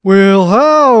Well,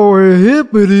 how are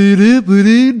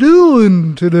hippity-dippity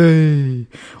doing today?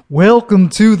 Welcome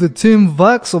to the Tim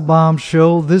Weichselbaum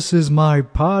Show. This is my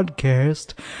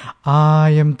podcast.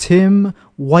 I am Tim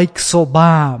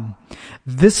Weichselbaum.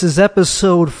 This is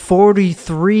episode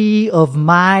 43 of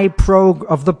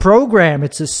the program.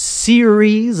 It's a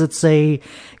series. It's a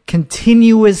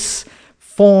continuous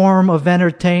form of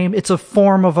entertainment. It's a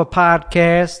form of a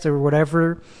podcast or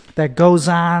whatever that goes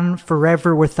on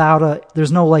forever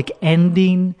there's no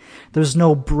ending. There's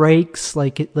no breaks.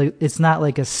 It's not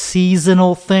like a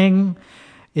seasonal thing.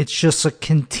 It's just a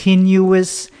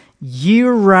continuous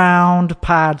year-round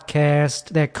podcast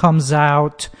that comes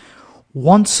out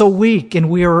once a week, and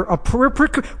we're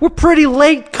pretty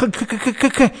late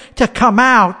to come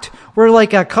out. We're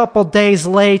like a couple days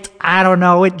late. I don't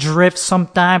know. It drifts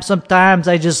sometimes. Sometimes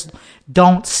I just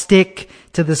don't stick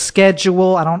to the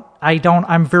schedule.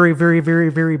 I'm very, very, very,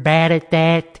 very bad at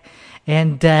that.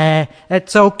 And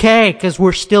that's okay, because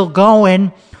we're still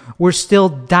going. We're still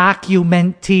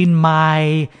documenting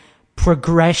my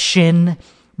progression,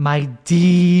 my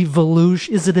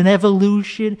devolution. Is it an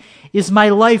evolution? Is my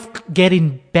life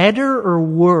getting better or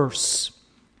worse?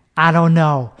 I don't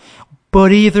know.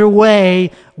 But either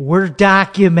way, we're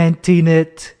documenting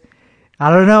it. I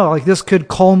don't know, this could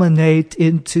culminate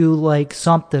into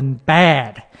something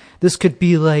bad. This could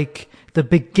be the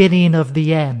beginning of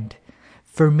the end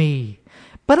for me.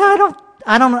 But I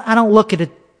don't look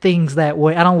at things that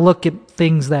way. I don't look at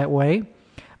things that way.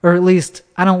 Or at least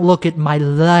I don't look at my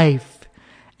life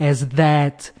as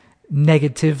that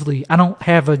negatively. I don't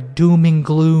have a doom and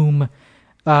gloom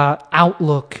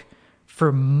outlook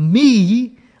for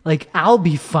me. I'll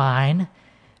be fine.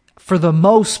 For the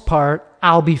most part,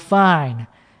 I'll be fine.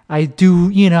 I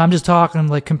do, I'm just talking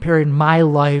comparing my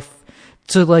life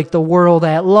to the world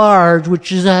at large,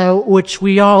 which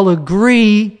we all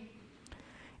agree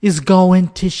is going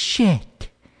to shit.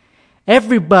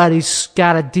 Everybody's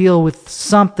got to deal with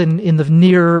something in the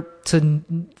near to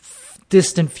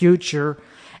distant future.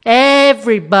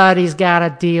 Everybody's got to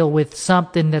deal with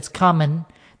something that's coming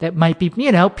that might be,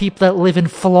 people that live in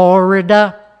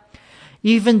Florida,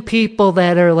 even people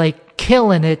that are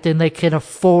killing it and they can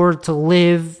afford to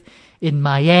live in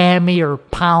Miami or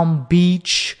Palm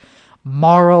Beach,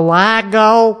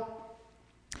 Mar-a-Lago.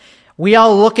 We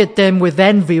all look at them with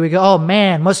envy. We go, oh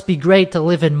man, must be great to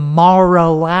live in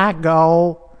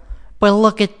Mar-a-Lago. But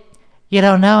look at, you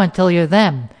don't know until you're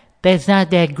them. That's not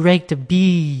that great to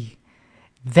be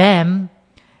them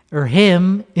or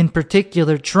him, in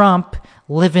particular Trump,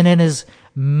 living in his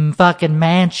fucking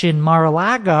mansion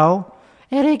Mar-a-Lago.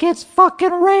 And he gets fucking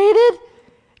raided,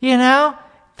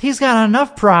 He's got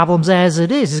enough problems as it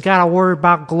is. He's got to worry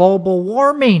about global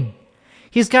warming.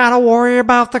 He's got to worry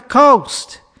about the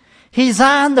coast. He's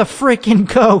on the freaking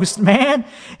coast, man.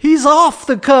 He's off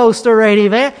the coast already,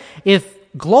 man. If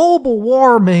global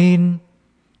warming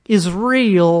is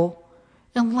real,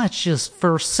 and let's just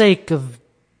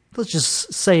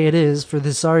say it is for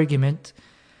this argument,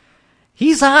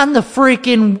 he's on the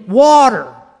freaking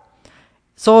water.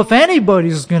 So if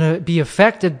anybody's going to be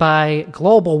affected by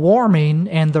global warming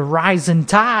and the rising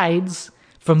tides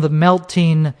from the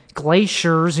melting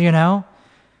glaciers,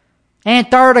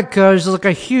 Antarctica is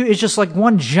it's just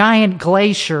one giant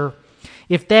glacier.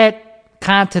 If that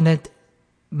continent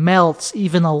melts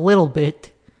even a little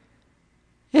bit,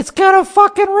 it's going to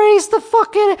fucking raise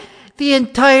the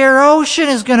entire ocean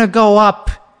is going to go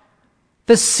up.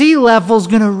 The sea level's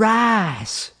going to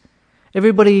rise.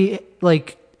 Everybody,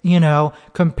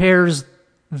 compares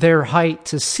their height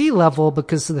to sea level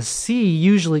because the sea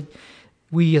usually,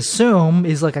 we assume,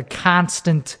 is a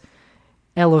constant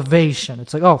elevation.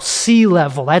 It's sea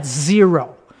level, that's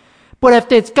 0. But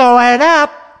if it's going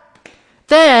up,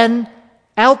 then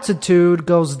altitude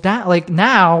goes down.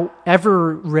 Now,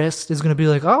 Everest is going to be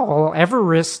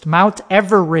Mount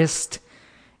Everest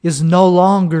is no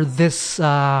longer this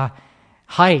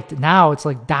height. Now it's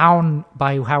down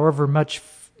by however much.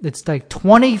 It's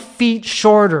 20 feet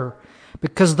shorter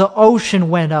because the ocean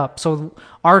went up. So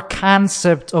our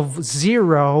concept of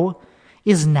 0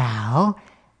 is now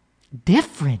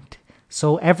different.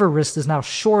 So Everest is now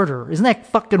shorter. Isn't that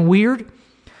fucking weird?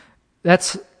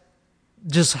 That's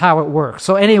just how it works.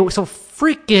 So anyway,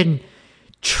 freaking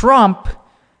Trump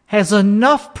has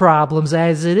enough problems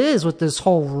as it is with this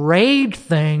whole raid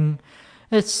thing.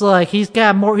 It's he's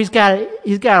got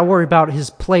to worry about his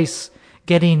place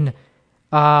getting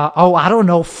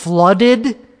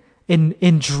flooded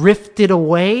and drifted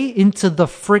away into the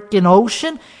frickin'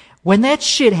 ocean. When that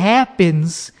shit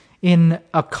happens in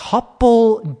a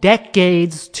couple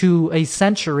decades to a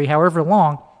century, however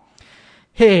long,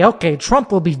 hey, okay,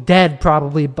 Trump will be dead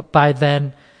probably by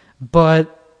then,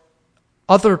 but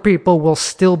other people will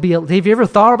still be. Have you ever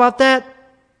thought about that?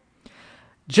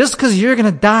 Just because you're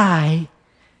going to die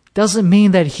doesn't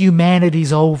mean that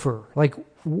humanity's over. Like,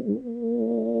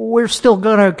 we're still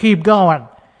going to keep going,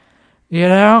 you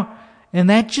know? And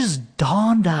that just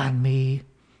dawned on me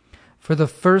for the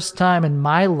first time in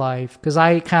my life, because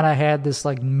I kind of had this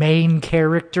like main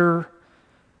character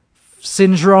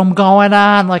syndrome going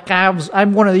on. Like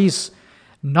I'm one of these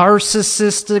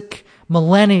narcissistic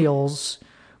millennials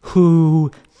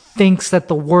who thinks that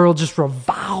the world just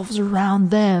revolves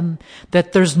around them,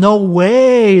 that there's no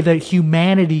way that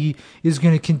humanity is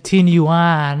going to continue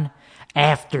on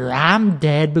after I'm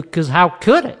dead, because how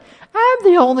could it? I'm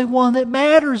the only one that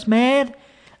matters, man.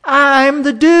 I'm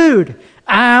the dude.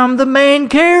 I'm the main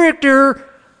character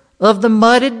of the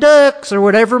Mighty Ducks or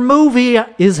whatever movie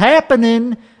is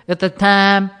happening at the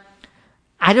time.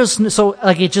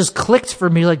 It just clicked for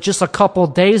me, like just a couple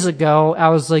days ago. I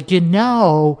was like,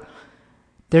 there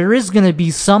is going to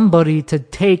be somebody to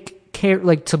take care,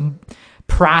 like to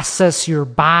process your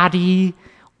body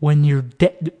when you're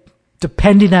dead,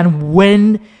 depending on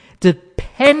where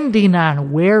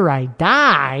I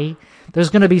die. There's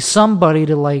going to be somebody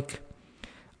to like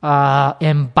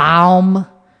embalm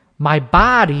my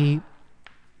body,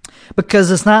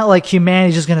 because it's not like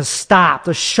humanity's just going to stop.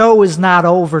 The show is not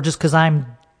over just because I'm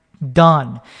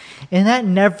done. And that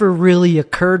never really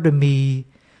occurred to me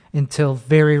until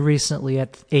very recently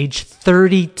at age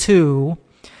 32.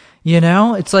 You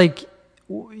know, it's like,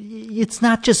 it's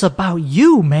not just about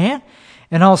you, man.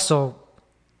 And also,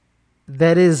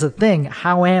 that is a thing.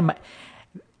 How am I?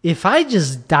 If I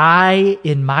just die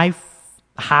in my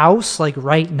house, like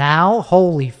right now,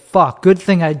 holy fuck. Good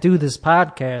thing I do this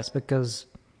podcast, because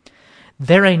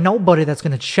there ain't nobody that's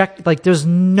going to check. Like, there's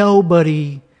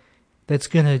nobody that's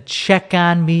going to check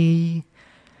on me.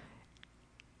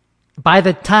 By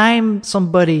the time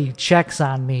somebody checks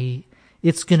on me,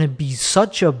 it's going to be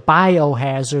such a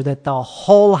biohazard that the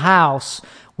whole house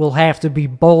will have to be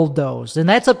bulldozed. And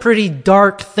that's a pretty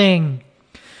dark thing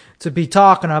to be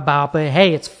talking about. But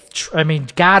hey,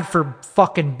 God for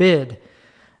fucking bid.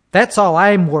 That's all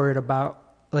I'm worried about.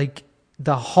 Like,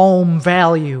 the home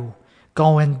value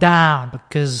going down,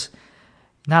 because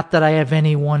not that I have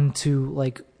anyone to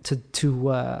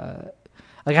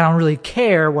I don't really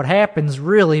care what happens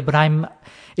really, but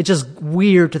it's just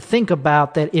weird to think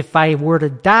about that if I were to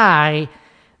die,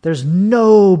 there's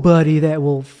nobody that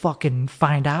will fucking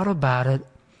find out about it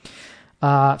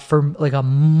for like a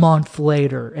month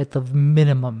later at the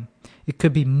minimum. It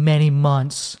could be many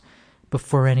months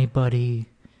before anybody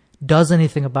does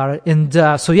anything about it. And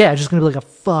so yeah, it's just gonna be like a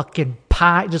fucking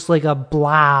pie, just like a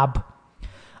blob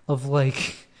of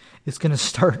like, it's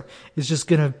just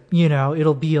gonna,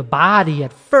 it'll be a body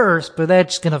at first, but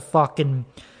that's gonna fucking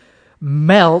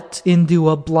melt into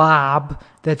a blob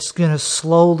that's gonna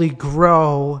slowly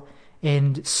grow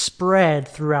and spread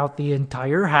throughout the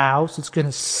entire house. It's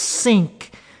gonna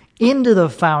sink into the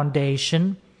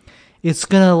foundation. It's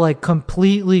gonna like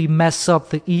completely mess up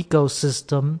the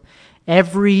ecosystem.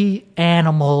 Every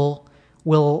animal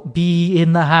will be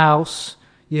in the house,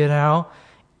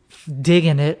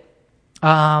 digging it.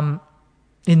 And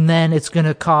then it's going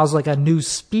to cause like a new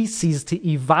species to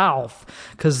evolve,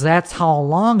 because that's how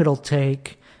long it'll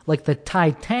take. Like the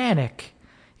Titanic,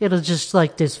 it'll just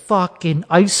like this fucking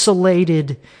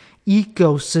isolated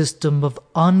ecosystem of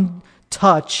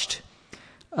untouched.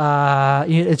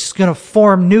 It's going to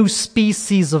form new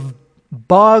species of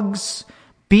bugs,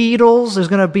 beetles. There's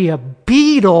going to be a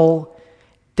beetle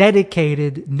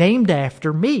named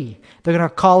after me. They're going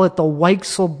to call it the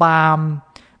Weichselbaum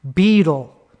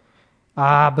beetle,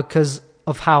 because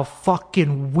of how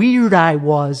fucking weird I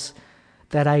was,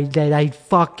 that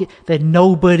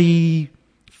nobody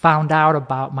found out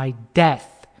about my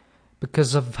death,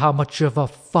 because of how much of a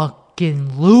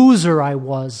fucking loser I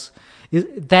was.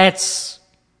 That's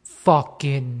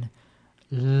fucking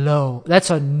low. That's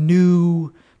a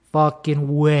new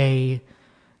fucking way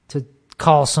to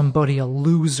call somebody a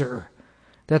loser.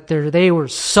 That they were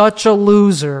such a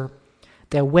loser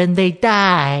that when they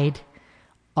died,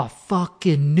 a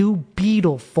fucking new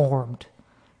beetle formed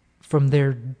from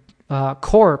their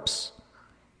corpse,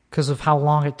 because of how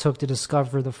long it took to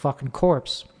discover the fucking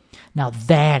corpse. Now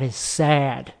that is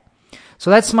sad. So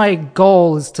that's my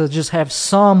goal, is to just have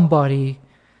somebody,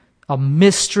 a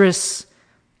mistress,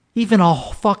 even a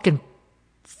fucking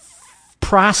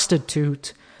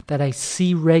prostitute that I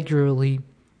see regularly,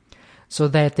 so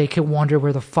that they can wonder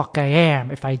where the fuck I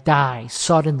am if I die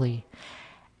suddenly.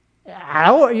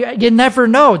 You never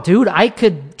know, dude. I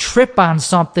could trip on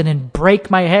something and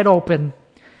break my head open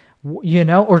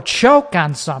or choke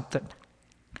on something.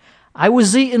 I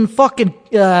was eating fucking,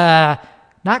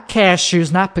 not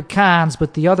cashews, not pecans,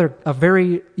 but a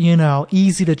very,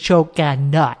 easy to choke on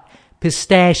nut.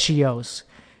 Pistachios.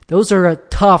 Those are a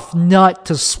tough nut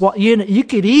to swallow. You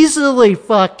could easily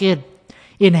fucking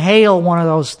inhale one of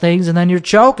those things and then you're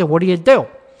choking. What do?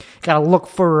 Gotta look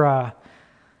for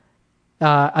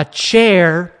a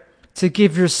chair to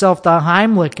give yourself the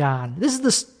Heimlich on. This is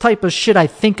the type of shit I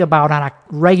think about on a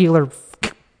regular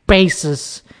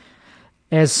basis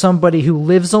as somebody who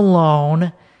lives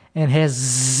alone and has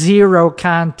zero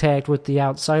contact with the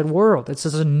outside world. It's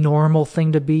just a normal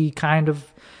thing to be kind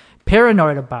of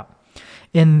paranoid about.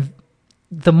 And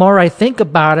the more I think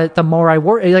about it, the more I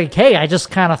worry. Like, hey, I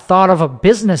just kind of thought of a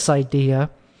business idea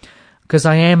because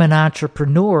I am an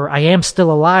entrepreneur. I am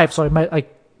still alive, so I might,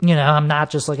 I'm not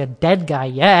just like a dead guy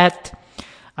yet.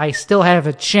 I still have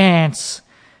a chance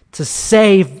to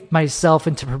save myself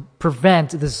and to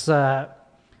prevent this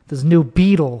new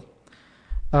beetle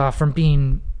from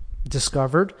being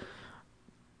discovered.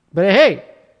 But hey,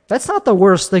 that's not the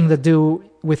worst thing to do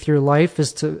with your life,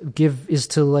 is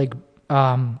to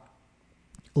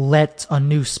let a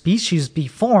new species be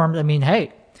formed. I mean,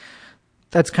 hey,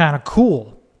 that's kind of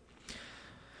cool.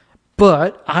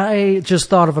 But I just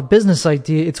thought of a business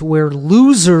idea. It's where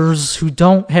losers who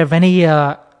don't have any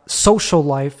social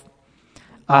life,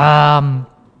 who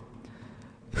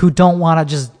don't want to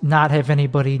just not have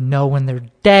anybody know when they're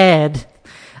dead.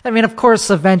 I mean, of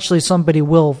course, eventually somebody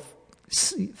will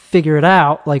figure it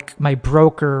out, like my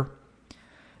broker.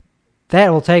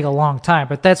 That will take a long time,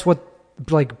 but that's what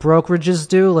like brokerages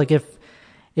do. Like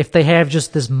if they have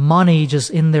just this money just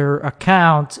in their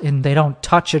account and they don't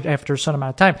touch it after a certain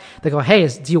amount of time, they go, hey,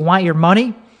 do you want your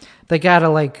money? They gotta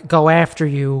like go after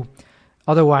you.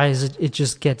 Otherwise it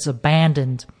just gets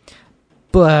abandoned.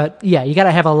 But yeah, you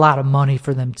gotta have a lot of money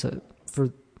for them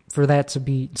for that to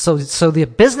be, so the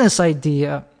business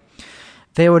idea,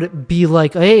 they would be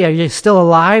like, hey, are you still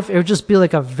alive? It would just be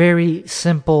like a very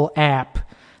simple app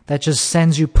that just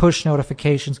sends you push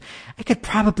notifications. I could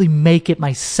probably make it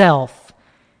myself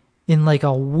in like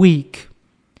a week.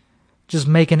 Just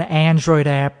make an Android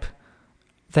app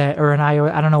or an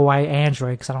iOS. I don't know why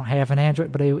Android, because I don't have an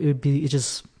Android, but it would be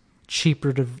just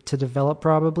cheaper to develop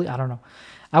probably. I don't know.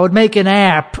 I would make an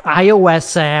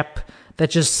iOS app that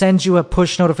just sends you a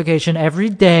push notification every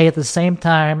day at the same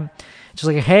time. Just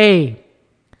like, hey,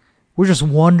 we're just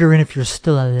wondering if you're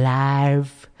still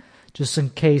alive, just in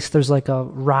case there's like a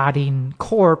rotting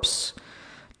corpse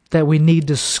that we need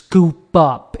to scoop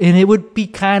up. And it would be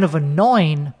kind of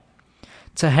annoying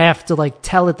to have to like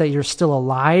tell it that you're still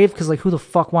alive, because like who the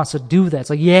fuck wants to do that? It's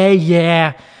like,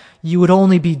 yeah, you would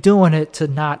only be doing it to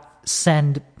not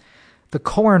send the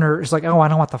coroner. It's like, oh, I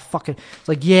don't want the fucking, it's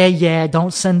like, yeah,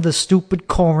 don't send the stupid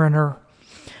coroner.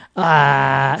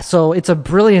 So it's a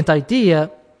brilliant idea.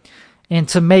 And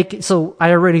to make it, so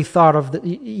I already thought of that.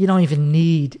 You don't even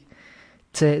need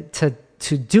to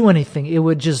do anything. It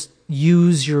would just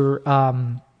use your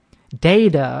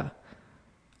data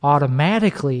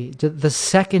automatically the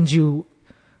second you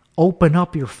open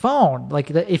up your phone.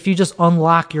 Like if you just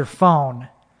unlock your phone,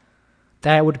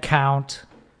 that would count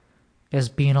as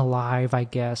being alive, I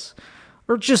guess.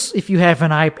 Or just if you have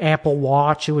an Apple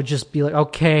Watch, it would just be like,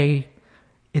 okay,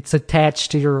 it's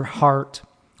attached to your heart.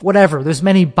 Whatever. There's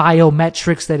many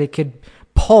biometrics that it could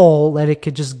pull, that it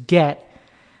could just get.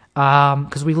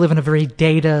 Because we live in a very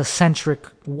data-centric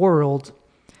world,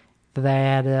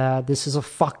 that this is a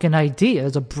fucking idea.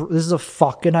 This is a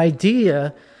fucking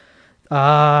idea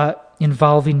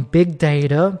involving big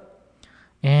data.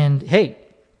 And hey,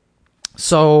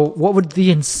 so what would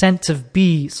the incentive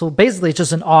be? So basically it's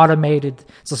just an automated,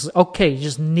 so okay, you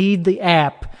just need the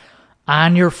app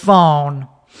on your phone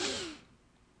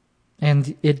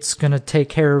and it's going to take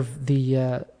care of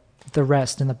the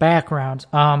rest in the background.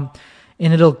 And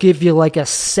it'll give you like a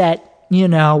set,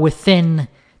 within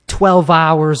 12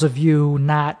 hours of you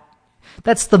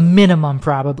that's the minimum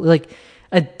probably, like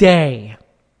a day.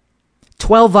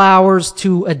 12 hours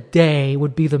to a day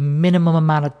would be the minimum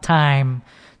amount of time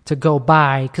to go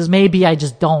by, because maybe I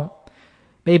just don't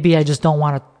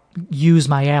want to use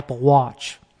my Apple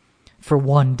Watch for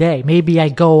one day. Maybe I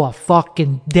go a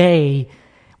fucking day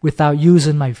without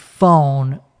using my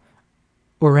phone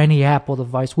or any Apple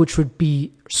device, which would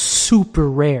be super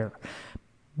rare.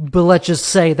 But let's just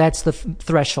say that's the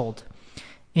threshold.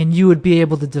 And you would be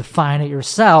able to define it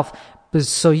yourself. But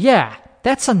so yeah,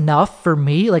 that's enough for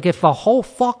me. Like if a whole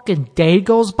fucking day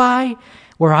goes by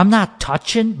where I'm not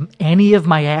touching any of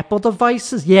my Apple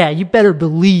devices, yeah, you better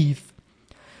believe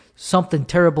something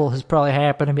terrible has probably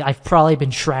happened to me. I've probably been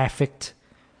trafficked.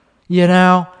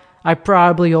 I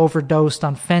probably overdosed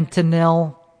on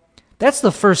fentanyl. That's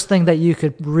the first thing that you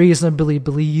could reasonably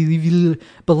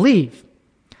believe.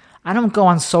 I don't go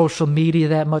on social media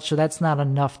that much, so that's not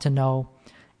enough to know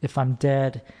if I'm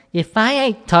dead. If I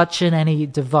ain't touching any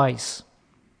device,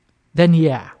 then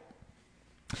yeah.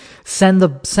 Send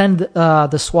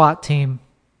the SWAT team.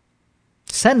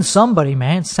 Send somebody,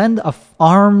 man. Send a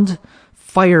armed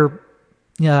fire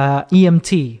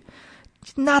EMT.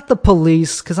 Not the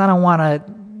police, because I don't want to.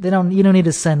 You don't need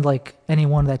to send like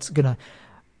anyone that's gonna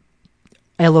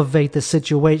elevate the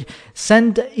situation.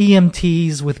 Send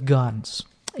EMTs with guns.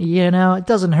 It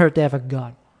doesn't hurt to have a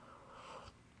gun.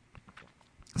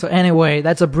 So anyway,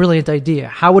 that's a brilliant idea.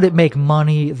 How would it make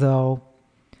money, though?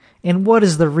 And what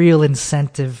is the real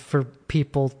incentive for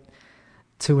people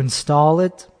to install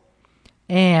it?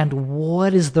 And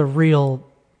what is the real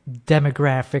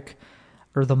demographic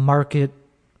or the market?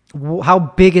 How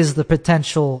big is the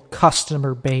potential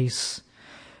customer base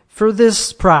for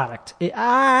this product?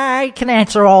 I can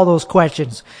answer all those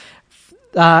questions.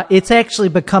 It's actually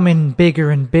becoming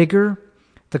bigger and bigger,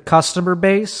 the customer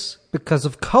base, because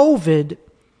of COVID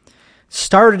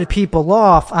started people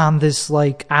off on this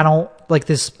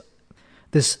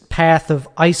this path of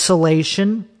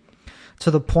isolation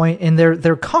to the point, and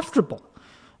they're comfortable.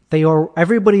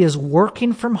 Everybody is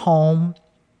working from home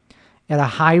at a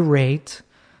high rate.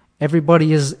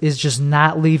 Everybody is just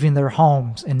not leaving their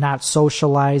homes and not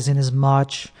socializing as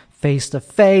much face to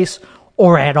face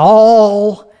or at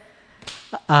all.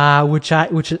 Which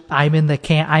I'm in the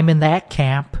camp. I'm in that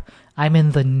camp. I'm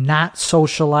in the not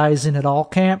socializing at all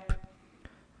camp.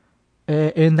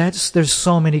 And there's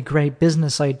so many great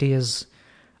business ideas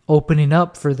opening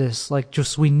up for this.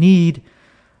 We need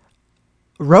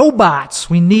robots.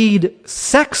 We need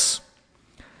sex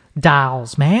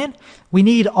dolls, man. We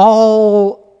need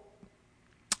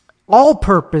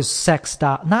all-purpose sex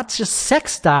dolls. Not just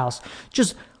sex dolls.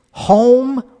 Just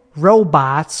home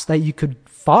robots that you could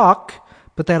fuck,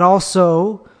 but that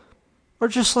also are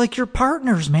just like your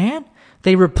partners, man.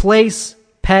 They replace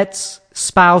pets,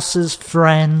 spouses,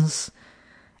 friends,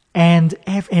 and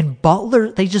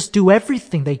butler. They just do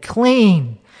everything. They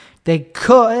clean. They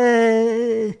cook.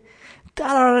 I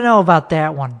don't know about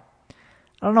that one.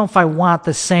 I don't know if I want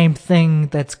the same thing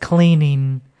that's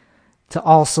cleaning to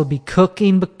also be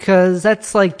cooking, because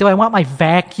that's like, do I want my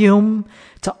vacuum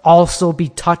to also be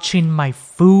touching my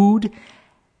food?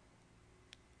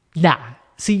 Nah.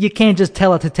 See, you can't just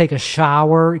tell it to take a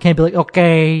shower. You can't be like,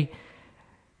 okay,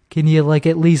 can you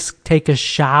at least take a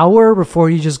shower before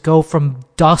you just go from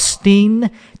dusting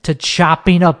to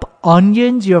chopping up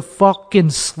onions, you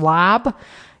fucking slob?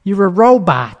 You're a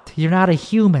robot. You're not a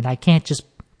human. I can't just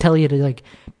tell you to be like,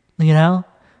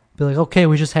 okay,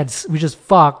 we just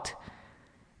fucked.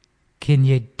 Can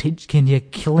you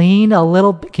clean a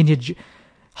little bit?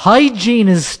 Hygiene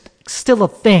is still a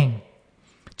thing.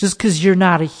 Just because you're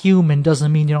not a human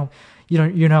doesn't mean you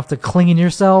don't have to clean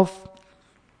yourself.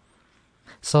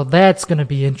 So that's going to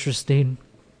be interesting.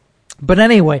 But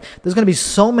anyway, there's going to be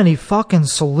so many fucking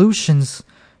solutions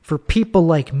for people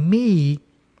like me,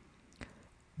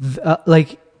 that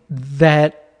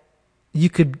there's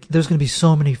going to be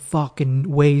so many fucking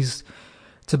ways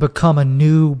to become a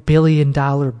new $1 billion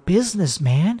business,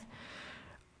 man.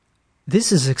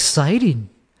 This is exciting.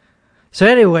 So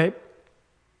anyway,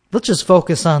 let's just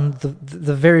focus on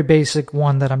the very basic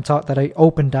one that that I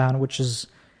opened on, which is,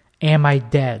 am I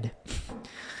dead?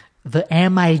 The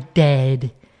am I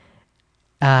dead,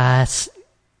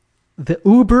 the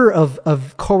Uber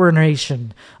of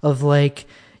coronation, of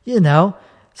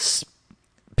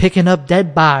picking up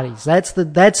dead bodies. That's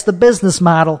the business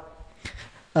model.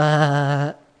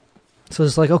 So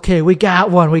it's like, okay, we got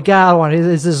one.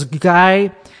 Is this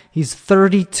guy? He's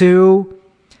 32.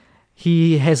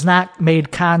 He has not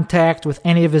made contact with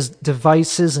any of his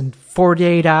devices in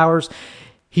 48 hours.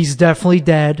 He's definitely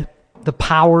dead. The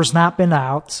power's not been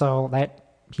out, so that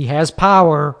he has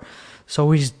power.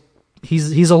 So he's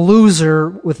a loser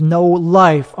with no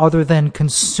life other than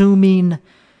consuming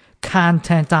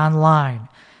content online.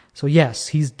 So yes,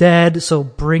 he's dead. So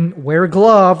wear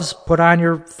gloves, put on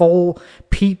your full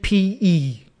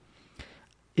PPE.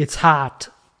 It's hot.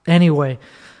 Anyway,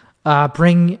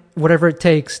 bring whatever it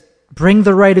takes. Bring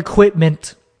the right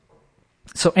equipment.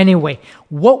 So anyway,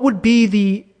 what would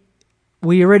be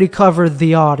we already covered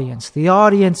the audience. The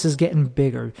audience is getting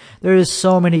bigger. There's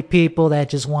so many people that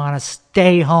just want to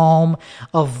stay home,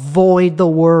 avoid the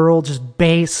world, just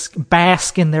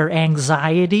bask in their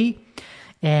anxiety.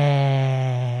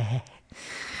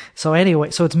 So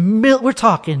anyway, we're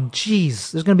talking,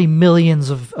 geez, there's going to be millions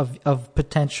of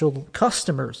potential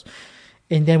customers.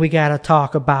 And then we got to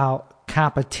talk about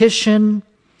competition.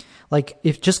 Like,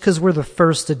 if just because we're the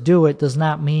first to do it does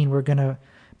not mean we're going to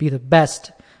be the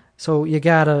best. So you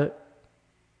got to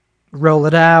roll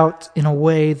it out in a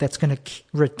way that's going to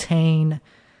retain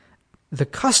the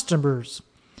customers.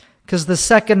 Because there's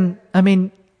going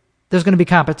to be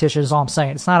competition is all I'm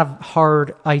saying. It's not a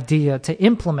hard idea to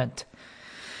implement.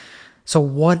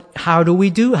 So how do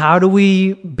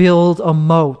we build a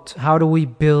moat? How do we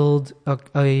build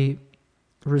a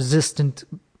resistant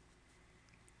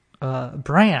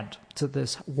brand to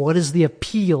this? What is the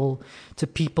appeal to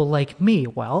people like me?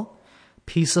 Well,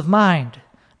 peace of mind.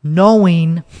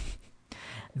 Knowing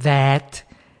that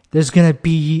there's going to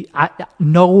be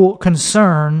no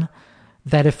concern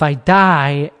that if I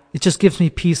die, it just gives me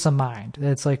peace of mind.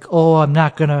 It's like, I'm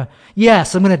going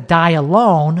to die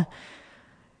alone,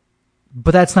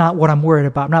 but that's not what I'm worried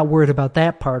about. I'm not worried about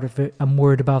that part of it. I'm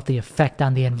worried about the effect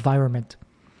on the environment.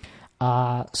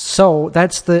 So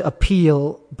that's the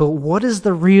appeal, but what is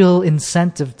the real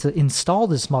incentive to install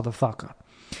this motherfucker?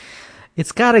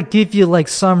 It's got to give you like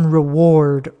some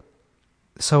reward.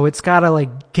 So it's got to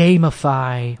like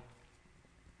gamify.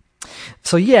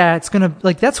 So yeah, it's going to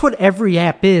like, that's what every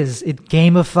app is. It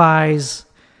gamifies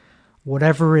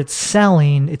whatever it's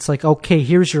selling. It's like, okay,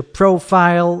 here's your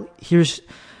profile. Here's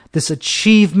this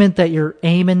achievement that you're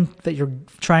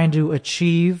trying to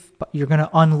achieve. But you're going to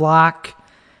unlock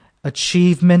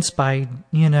achievements by,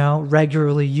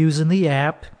 regularly using the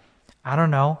app. I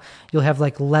don't know. You'll have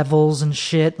like levels and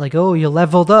shit. Like, you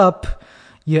leveled up.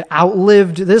 You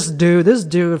outlived this dude. This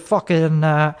dude fucking,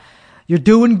 you're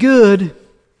doing good.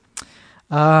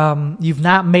 You've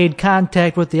not made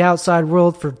contact with the outside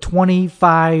world for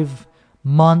 25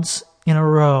 months in a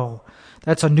row.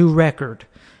 That's a new record.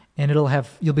 And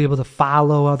you'll be able to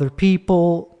follow other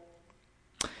people.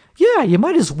 Yeah, you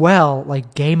might as well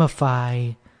like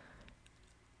gamify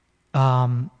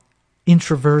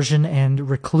introversion and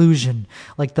reclusion,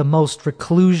 like the most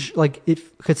reclusion,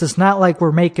 because it's not like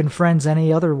we're making friends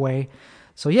any other way.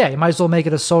 So yeah, you might as well make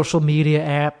it a social media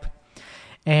app.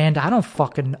 And I don't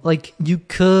fucking you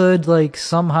could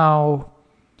somehow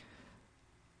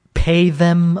pay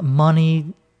them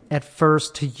money at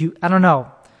first to you. I don't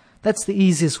know. That's the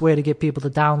easiest way to get people to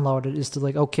download it, is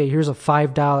to okay, here's a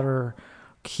 $5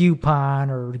 coupon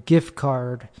or gift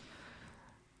card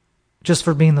just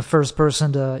for being the first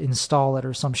person to install it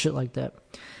or some shit like that.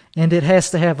 And it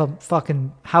has to have a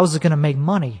fucking, how's it going to make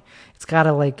money? It's got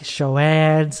to show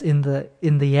ads in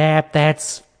the app.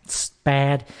 That's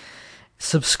bad.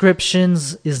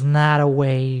 Subscriptions is not a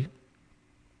way.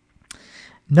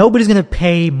 Nobody's going to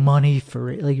pay money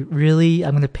for it. Really?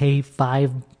 I'm not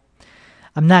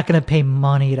going to pay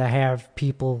money to have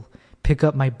people pick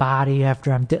up my body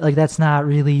after I'm dead. That's not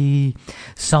really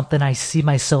something I see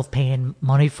myself paying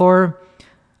money for.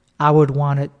 I would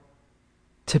want it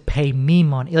to pay me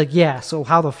money. So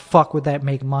how the fuck would that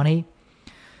make money?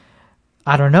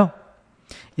 I don't know.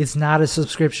 It's not a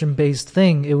subscription-based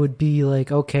thing. It would be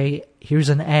okay, here's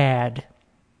an ad.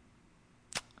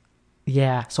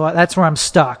 Yeah, so that's where I'm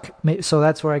stuck. So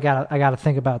that's where I gotta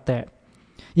think about that.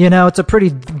 It's a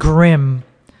pretty grim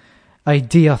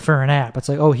idea for an app. It's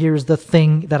here's the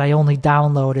thing that I only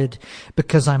downloaded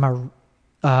because I'm a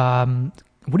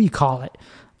what do you call it?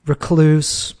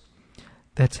 Recluse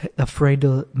that's afraid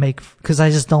to make, because I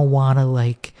just don't want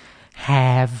to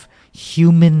have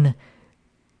human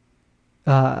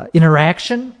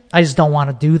interaction. I just don't want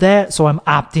to do that. So I'm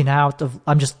opting out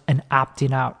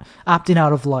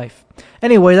of life.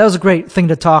 Anyway, that was a great thing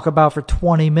to talk about for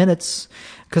 20 minutes.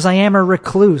 Because I am a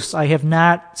recluse. I've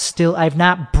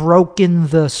not broken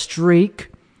the streak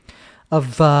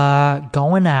of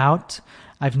going out.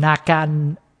 I've not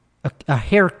gotten a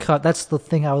haircut. That's the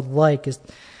thing I would like, is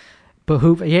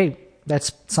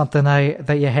that's something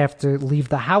that you have to leave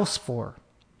the house for.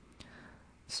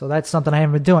 So that's something I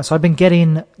haven't been doing. So I've been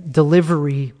getting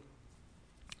delivery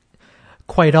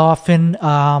quite often.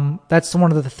 That's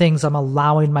one of the things I'm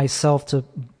allowing myself to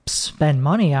spend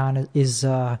money on is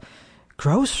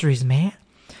groceries, man.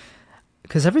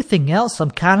 Because everything else,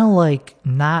 I'm kind of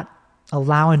not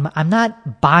allowing. I'm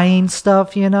not buying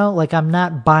stuff, I'm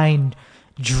not buying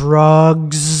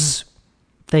drugs.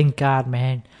 Thank God,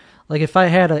 man. If I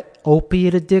had an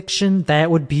opiate addiction,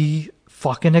 that would be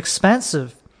fucking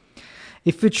expensive.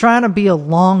 If you're trying to be a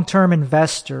long-term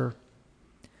investor,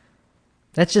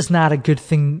 that's just not a good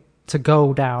thing to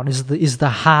go down, is the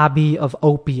hobby of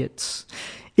opiates.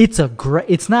 It's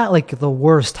not the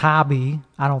worst hobby,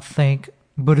 I don't think,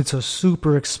 but it's a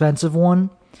super expensive one.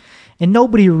 And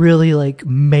nobody really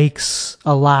makes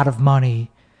a lot of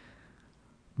money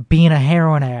being a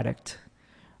heroin addict.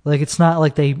 It's not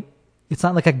like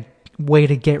way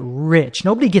to get rich.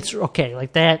 Nobody gets, okay,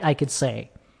 like that I could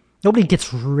say. Nobody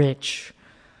gets rich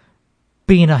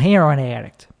being a heroin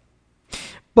addict.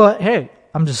 But hey,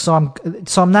 I'm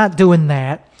not doing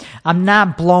that. I'm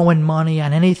not blowing money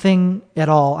on anything at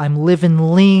all. I'm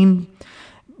living lean,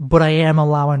 but I am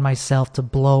allowing myself to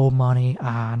blow money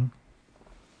on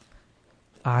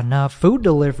food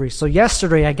delivery. So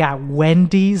yesterday I got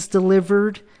Wendy's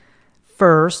delivered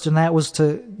first, and that was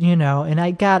to, and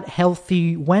I got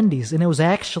healthy Wendy's, and it was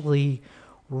actually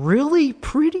really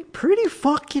pretty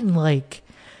fucking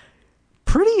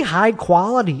pretty high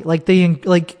quality.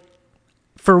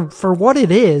 For what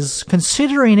it is,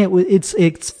 considering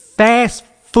it's fast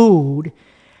food,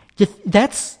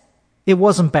 it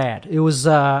wasn't bad. It was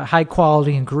high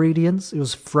quality ingredients. It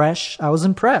was fresh. I was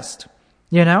impressed,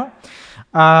 and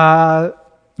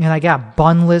I got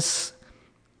bunless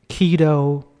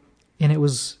keto, and it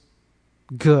was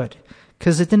good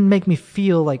because it didn't make me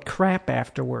feel like crap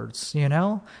afterwards.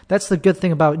 That's the good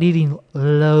thing about eating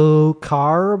low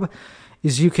carb,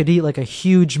 is you could eat like a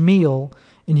huge meal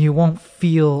and you won't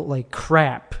feel like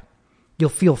crap. You'll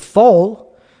feel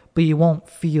full, but you won't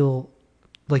feel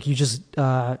like you just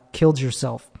killed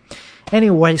yourself.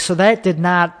 Anyway, so that did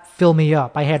not fill me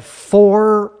up. I had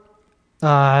 4,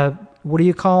 what do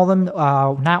you call them?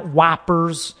 Not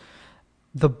Whoppers,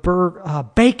 the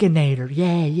Baconator.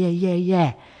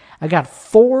 Yeah. I got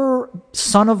 4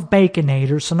 Son of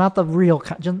Baconators, so not the real,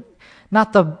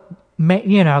 not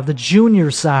the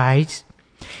junior size,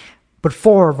 but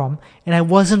 4 of them, and I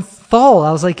wasn't full.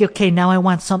 I was like, okay, now I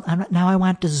want now I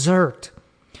want dessert.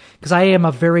 Because I am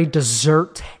a very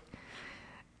dessert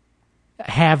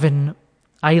having,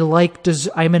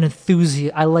 I'm an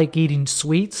enthusiast. I like eating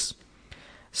sweets.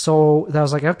 So I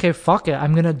was like, okay, fuck it.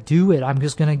 I'm going to do it. I'm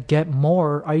just going to get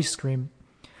more ice cream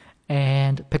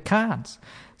and pecans.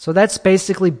 So that's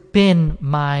basically been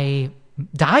my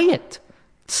diet.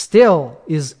 Still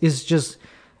is just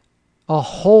a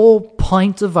whole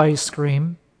pint of ice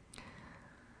cream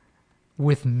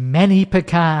with many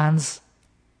pecans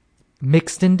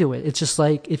mixed into it. It's just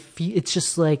like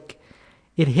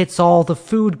it hits all the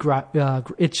food.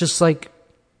 It's just like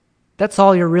that's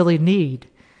all you really need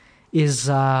is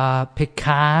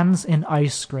pecans and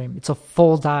ice cream. It's a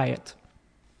full diet.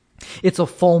 It's a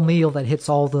full meal that hits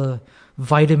all the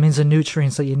vitamins and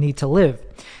nutrients that you need to live,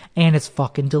 and it's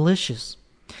fucking delicious.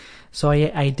 So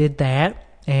I did that.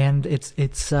 And it's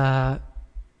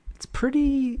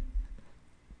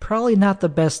probably not the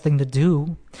best thing to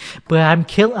do, but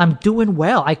I'm doing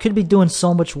well. I could be doing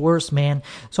so much worse, man.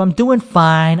 So I'm doing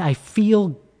fine. I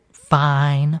feel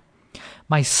fine.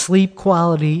 My sleep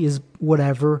quality is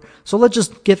whatever. So let's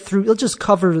just cover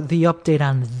the update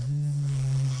on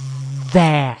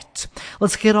that.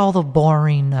 Let's get all the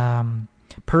boring,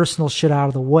 personal shit out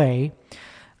of the way.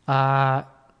 Because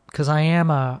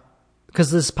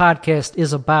this podcast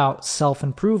is about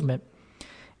self-improvement.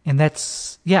 And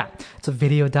it's a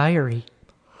video diary.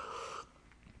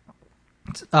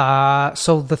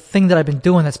 So the thing that I've been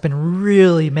doing that's been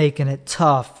really making it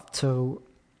tough to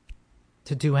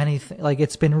do anything,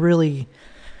 it's been really,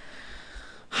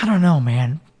 I don't know,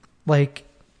 man.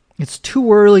 It's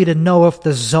too early to know if the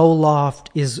Zoloft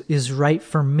is right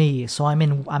for me. So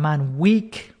I'm on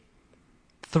week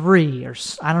 3, or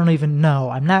I don't even know.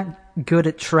 I'm not good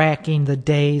at tracking the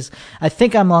days. I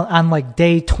think I'm on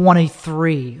day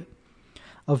 23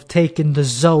 of taking the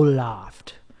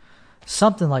Zoloft,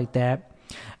 something like that,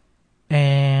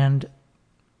 and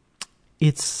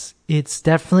it's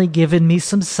definitely given me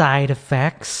some side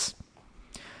effects,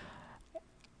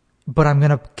 but I'm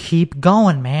gonna keep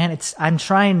going, man. I'm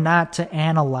trying not to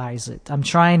analyze it. I'm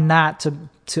trying not to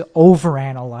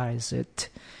overanalyze it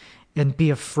and be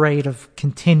afraid of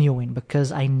continuing,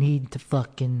 because I need to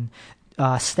fucking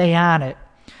stay on it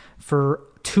for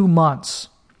 2 months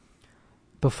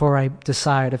before I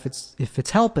decide if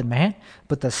it's helping, man.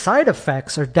 But the side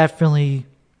effects are definitely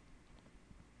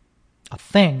a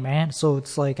thing, man. So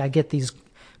it's like I get these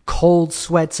cold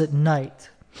sweats at night,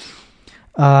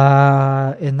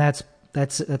 and that's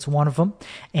one of them.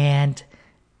 And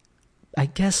I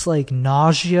guess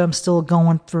nausea I'm still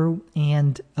going through,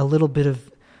 and a little bit of.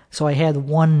 So I had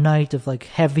one night of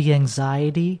heavy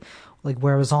anxiety,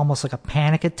 where it was almost like a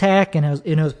panic attack, and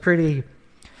it was pretty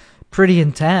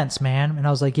intense, man. And I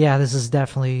was like, yeah, this is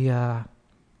definitely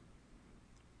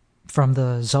from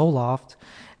the Zoloft.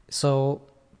 So,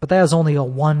 but that was only a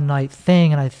one night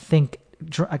thing, and I think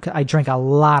I drank a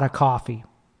lot of coffee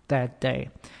that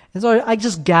day, and so I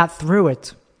just got through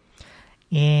it,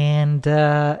 and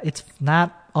it's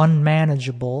not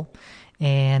unmanageable,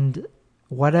 and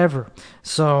whatever.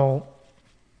 So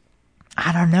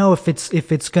I don't know if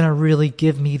it's gonna really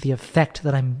give me the effect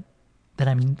that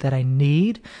I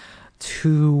need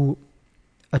to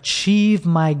achieve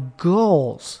my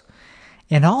goals.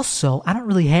 And also, I don't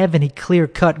really have any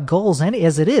clear-cut goals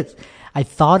as it is. I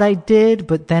thought I did,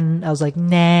 but then I was like,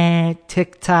 nah,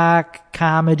 TikTok,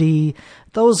 comedy,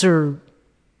 those are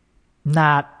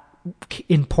not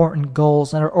important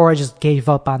goals, or I just gave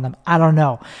up on them. I don't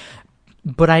know.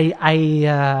 But I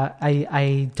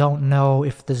don't know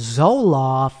if the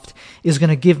Zoloft is going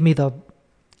to give me the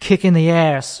kick in the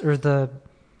ass or the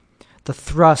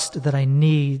thrust that I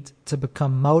need to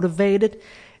become motivated.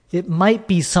 It might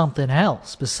be something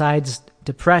else besides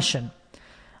depression.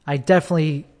 I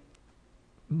definitely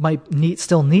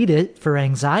still need it for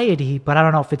anxiety, but I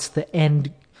don't know if it's the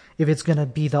end, if it's going to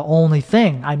be the only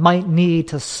thing. I might need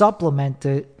to supplement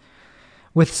it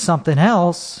with something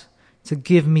else to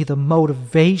give me the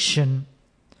motivation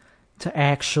to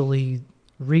actually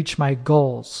reach my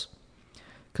goals.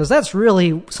 Because that's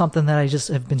really something that I just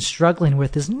have been struggling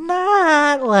with, is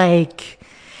not like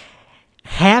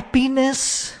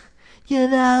happiness, it's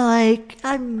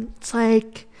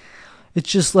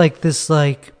just like this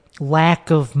like lack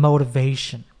of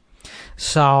motivation.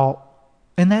 So,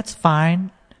 and that's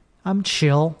fine. I'm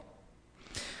chill.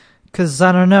 Because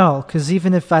I don't know, because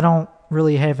even if I don't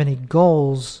really have any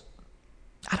goals,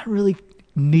 I don't really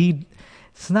need,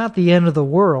 it's not the end of the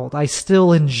world. I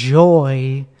still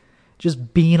enjoy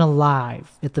just being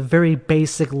alive at the very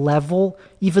basic level,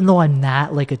 even though I'm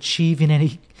not like achieving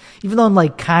any, even though I'm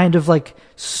like kind of like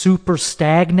super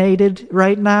stagnated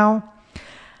right now.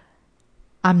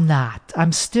 I'm not.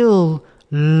 I'm still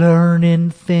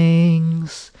learning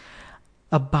things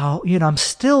about, I'm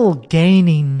still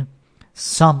gaining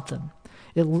something.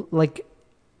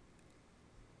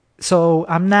 So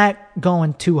I'm not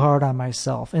going too hard on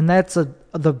myself. And that's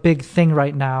the big thing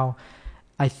right now.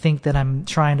 I think that I'm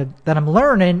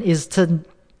learning is to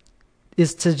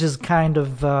just kind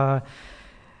of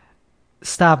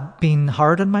stop being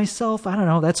hard on myself. I don't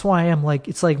know. That's why I'm like,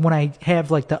 it's like when I have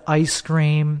like the ice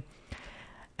cream,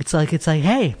 it's like,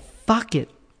 hey, fuck it.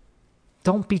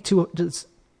 Don't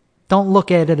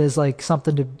look at it as like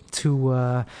something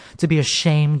to be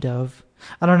ashamed of.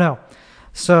 I don't know.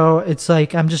 So it's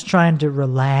like I'm just trying to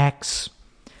relax,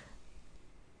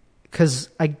 because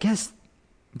I guess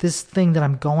this thing that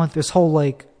I'm going through, this whole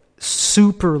like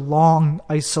super long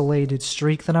isolated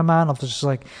streak that I'm on, of just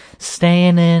like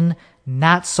staying in,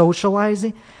 not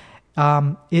socializing.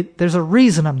 There's a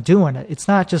reason I'm doing it. It's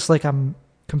not just like I'm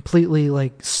completely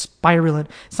like spiraling.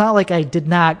 It's not like I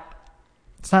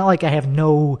have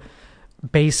no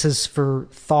basis for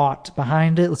thought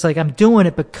behind it. It's like I'm doing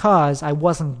it because I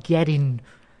wasn't getting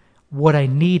what I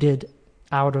needed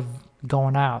out of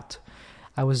going out.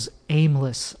 I was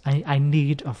aimless. I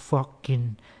need a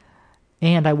fucking,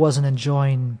 and I wasn't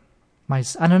enjoying I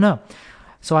don't know.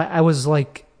 So I was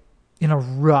like in a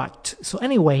rut. So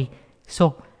anyway,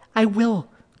 so I will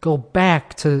go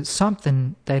back to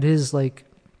something that is like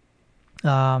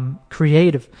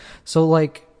creative. So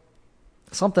like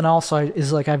something else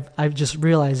is like I've just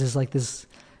realized is like this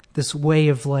way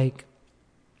of like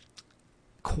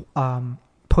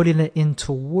putting it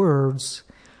into words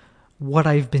what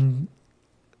I've been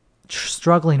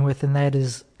struggling with, and that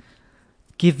is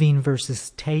giving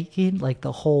versus taking. Like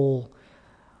the whole,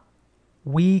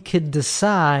 we could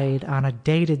decide on a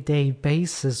day-to-day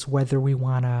basis whether we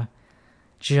want to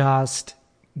just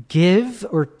give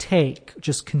or take.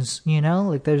 Just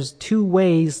like there's two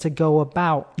ways to go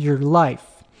about your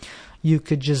life. You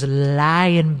could just lie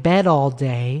in bed all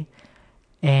day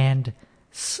and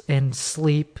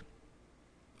sleep,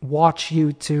 watch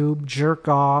YouTube, jerk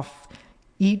off,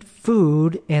 eat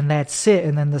food, and that's it.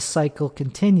 And then the cycle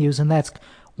continues, and that's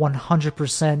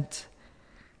 100%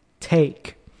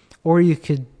 take. Or you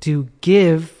could do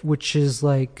give, which is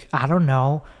like, I don't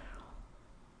know,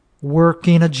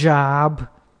 working a job,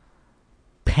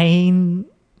 paying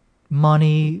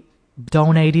money,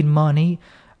 donating money,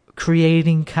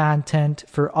 creating content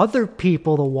for other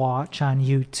people to watch on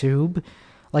YouTube.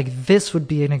 Like this would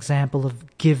be an example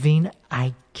of giving,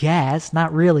 I guess.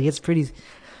 Not really. It's pretty,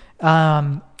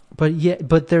 but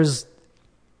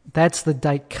that's the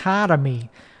dichotomy,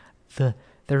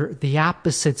 the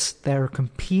opposites that are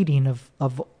competing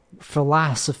of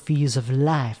philosophies of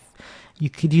life. You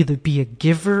could either be a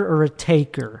giver or a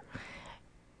taker.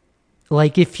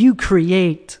 Like if you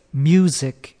create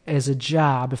music as a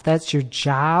job, if that's your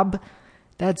job,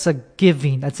 that's a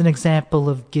giving. That's an example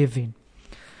of giving.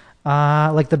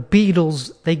 Like the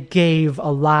Beatles, they gave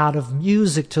a lot of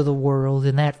music to the world,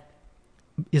 and that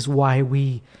is why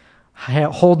we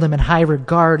hold them in high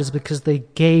regard is because they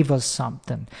gave us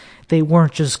something. They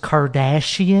weren't just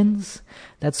Kardashians.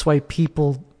 That's why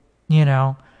people,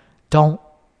 don't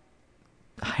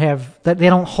have that. They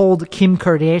don't hold Kim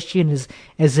Kardashian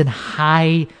as in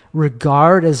high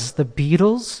regard as the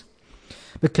Beatles,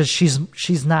 because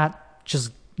she's not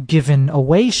just giving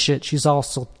away shit. She's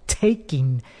also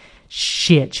taking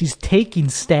shit. She's taking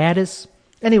status.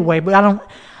 Anyway, but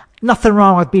nothing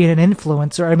wrong with being an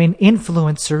influencer. I mean,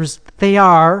 influencers, they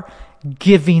are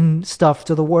giving stuff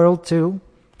to the world too.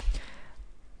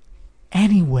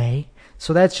 Anyway,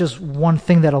 so that's just one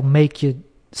thing that'll make you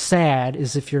sad,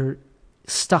 is if you're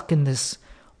stuck in this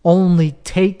only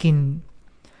taking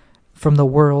from the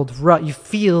world rut. You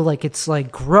feel like it's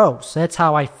like gross. That's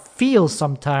how I feel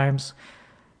sometimes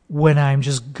when I'm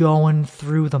just going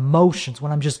through the motions,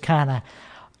 when I'm just kind of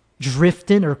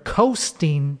drifting or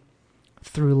coasting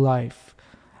through life.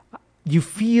 You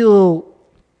feel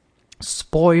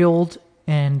spoiled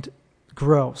and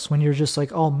gross when you're just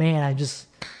like, oh man,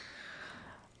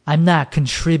 I'm not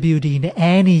contributing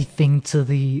anything to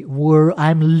the world.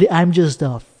 I'm just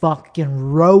a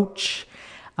fucking roach.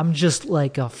 I'm just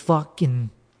like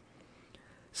I'm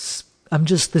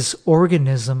just this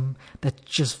organism that's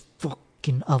just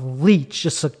fucking a leech,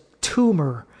 just a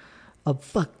tumor, a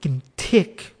fucking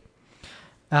tick.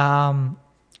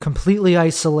 Completely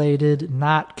isolated,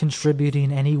 not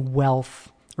contributing any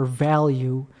wealth or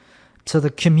value to the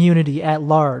community at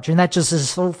large. And that just is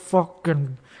so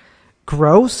fucking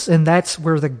gross, and that's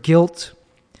where the guilt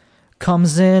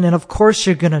comes in. And of course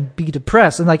you're gonna be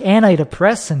depressed, and like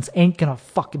antidepressants ain't gonna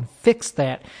fucking fix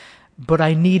that. But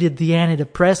I needed the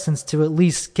antidepressants to at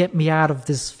least get me out of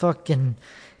this fucking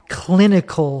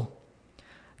clinical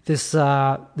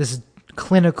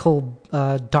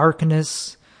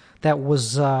darkness that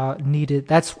was needed.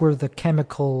 That's where the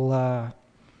chemical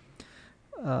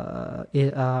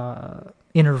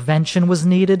intervention was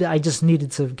needed. I just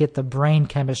needed to get the brain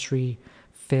chemistry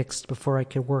fixed before I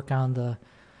could work on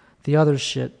the other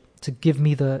shit to give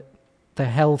me the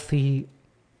healthy.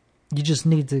 You just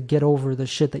need to get over the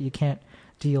shit that you can't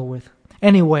deal with.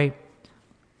 Anyway,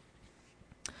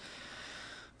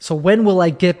 so when will I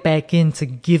get back into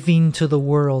giving to the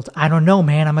world? I don't know,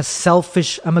 man. I'm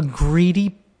a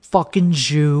greedy fucking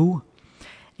Jew.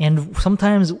 And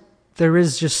sometimes there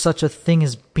is just such a thing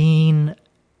as being,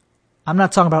 I'm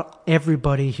not talking about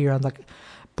everybody here,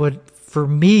 but for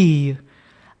me,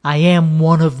 I am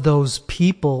one of those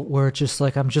people where it's just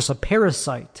like I'm just a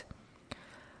parasite.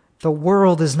 The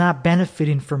world is not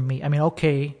benefiting from me. I mean,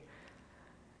 okay,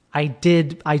 I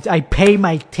pay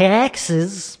my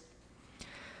taxes,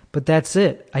 but that's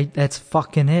it. That's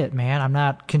fucking it, man. I'm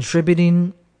not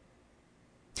contributing.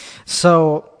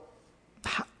 So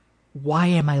why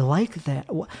am I like that?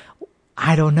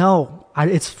 I don't know.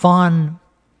 It's fun.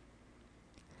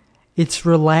 It's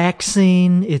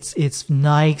relaxing. It's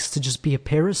nice to just be a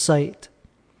parasite,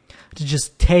 to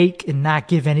just take and not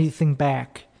give anything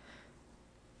back.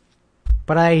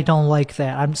 But I don't like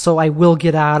that. So I will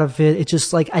get out of it. It's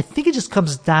just like, I think it just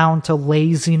comes down to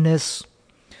laziness.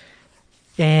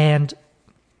 And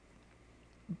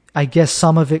I guess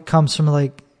some of it comes from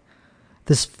like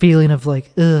this feeling of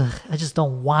like, ugh, I just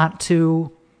don't want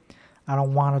to. I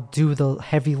don't want to do the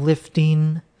heavy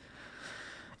lifting.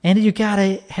 And you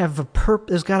gotta have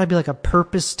there's gotta be like a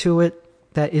purpose to it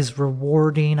that is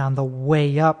rewarding on the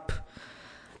way up.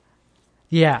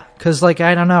 Yeah, because like,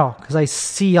 I don't know, because I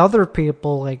see other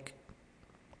people like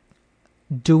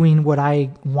doing what I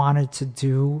wanted to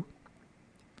do.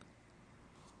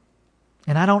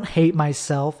 And I don't hate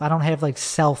myself. I don't have like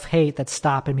self-hate that's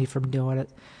stopping me from doing it.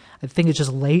 I think it's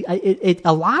just late.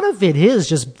 A lot of it is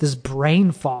just this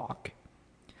brain fog.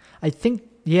 I think,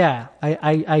 yeah,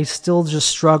 I still just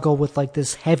struggle with like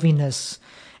this heaviness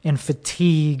and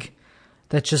fatigue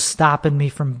that's just stopping me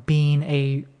from being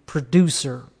a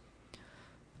producer.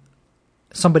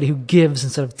 Somebody who gives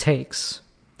instead of takes.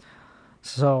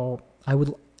 So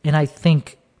I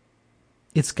think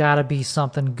it's got to be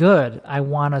something good. I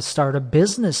want to start a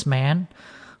business, man.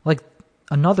 Like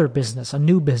another business, a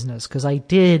new business. Because I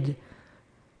did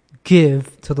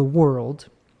give to the world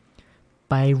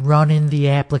by running the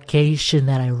application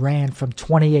that I ran from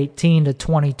 2018 to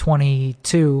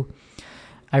 2022.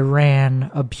 I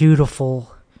ran a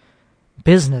beautiful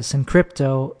business in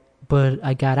crypto, but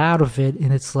I got out of it,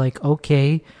 and it's like,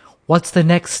 okay, what's the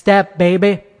next step,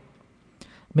 baby?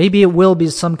 Maybe it will be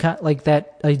some kind like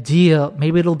that idea.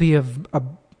 Maybe it'll be a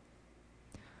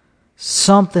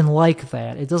something like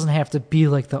that. It doesn't have to be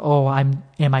like am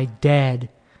I dead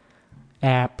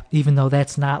app, even though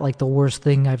that's not like the worst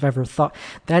thing I've ever thought.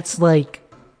 That's like,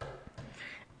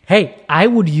 hey, I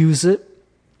would use it.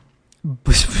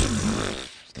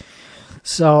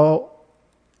 So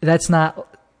that's not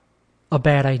a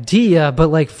bad idea, but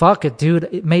like, fuck it,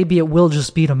 dude. Maybe it will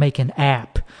just be to make an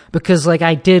app. Because like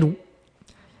I did,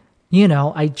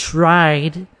 I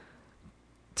tried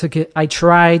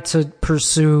to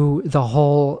pursue the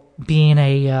whole being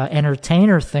a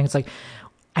entertainer thing. It's like,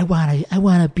 I want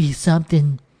to be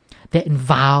something that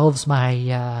involves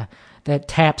my, that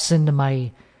taps into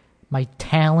my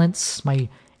talents, my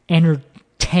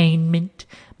entertainment,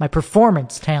 my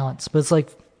performance talents. But it's like,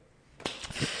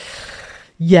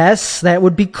 yes, that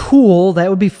would be cool. That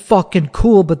would be fucking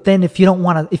cool. But then if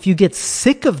you get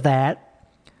sick of that,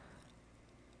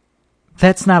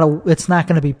 it's not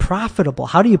going to be profitable.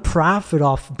 How do you profit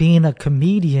off being a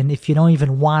comedian if you don't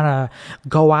even want to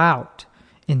go out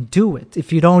and do it?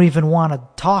 If you don't even want to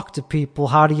talk to people,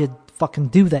 how do you fucking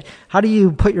do that? How do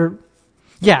you put your...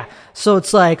 Yeah, so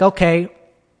it's like, okay,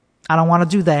 I don't want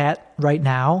to do that right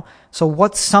now. So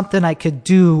what's something I could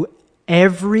do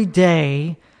every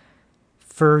day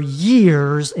for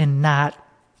years and not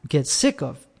get sick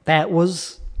of?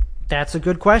 That's a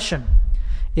good question.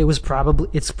 It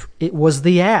was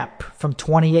the app from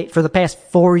 28 for the past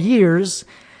 4 years.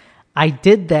 I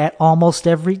did that almost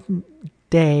every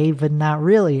day, but not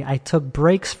really. I took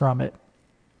breaks from it.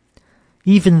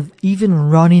 Even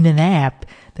running an app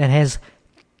that has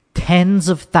tens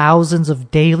of thousands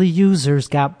of daily users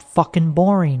got fucking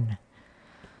boring.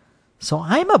 So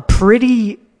I'm a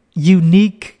pretty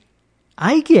unique.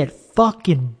 I get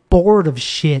fucking bored of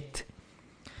shit.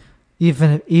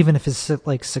 Even if it's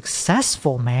like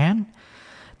successful, man.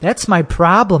 That's my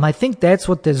problem. I think that's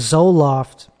what the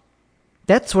Zoloft,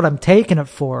 that's what I'm taking it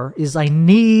for, is I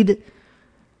need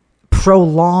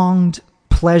prolonged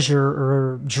pleasure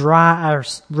or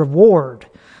reward.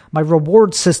 My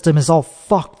reward system is all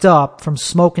fucked up from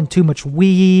smoking too much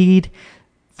weed,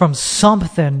 from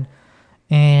something,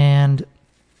 and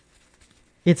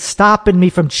it's stopping me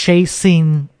from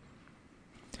chasing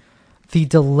the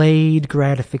delayed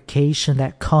gratification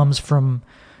that comes from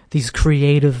these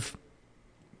creative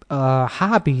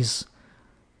hobbies.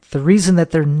 The reason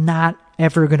that they're not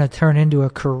ever going to turn into a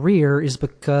career is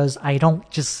because I don't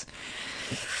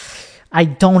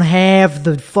have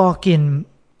the fucking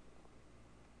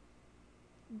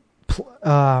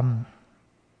I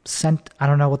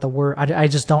don't know what the word, I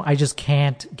just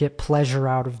can't get pleasure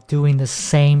out of doing the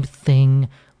same thing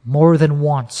more than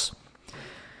once.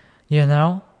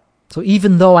 So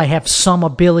even though I have some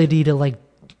ability to like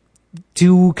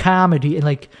do comedy and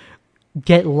like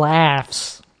get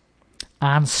laughs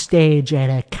on stage at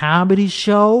a comedy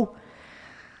show,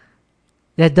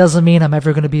 that doesn't mean I'm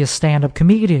ever going to be a stand-up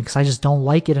comedian, because I just don't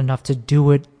like it enough to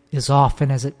do it as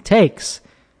often as it takes.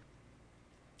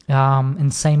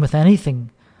 And same with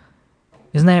anything.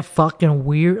 Isn't that fucking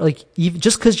weird? Like, even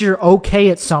just because you're okay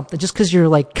at something, just because you're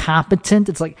like competent,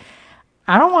 it's like,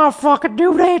 I don't want to fucking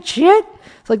do that shit.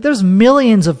 It's like there's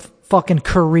millions of fucking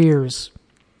careers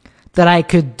that I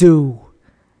could do.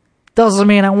 Doesn't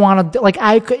mean I want to, like,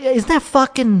 isn't that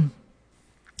fucking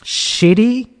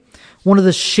shitty? One of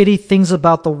the shitty things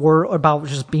about the world, about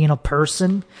just being a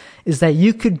person, is that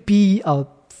you could be a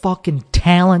fucking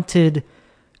talented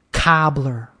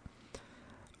cobbler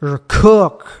or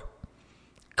cook,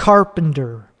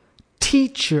 carpenter,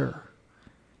 teacher.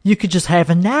 You could just have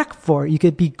a knack for it. You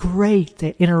could be great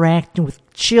at interacting with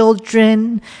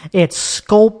children, at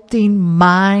sculpting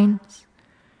minds.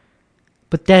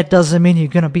 But that doesn't mean you're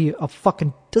going to be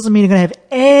doesn't mean you're going to have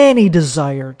any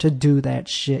desire to do that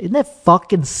shit. Isn't that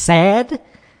fucking sad?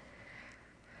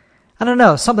 I don't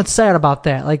know. Something sad about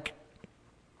that. Like,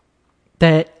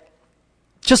 that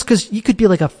just because you could be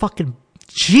like a fucking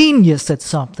genius at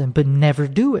something, but never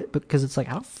do it because it's like,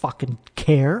 I don't fucking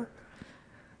care.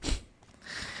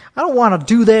 I don't want to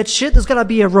do that shit. There's got to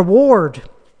be a reward.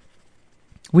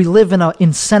 We live in an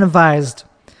incentivized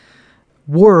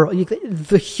world.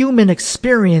 The human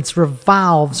experience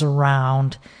revolves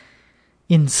around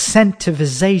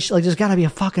incentivization. Like, there's got to be a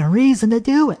fucking reason to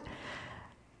do it.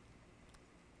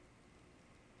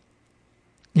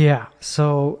 Yeah,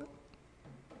 so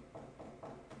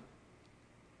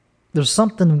there's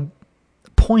something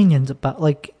poignant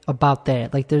about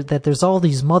that. Like, there's all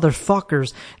these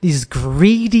motherfuckers, these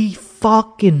greedy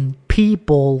fucking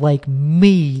people like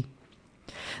me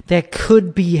that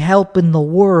could be helping the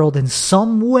world in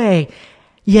some way,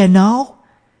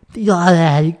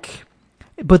 like,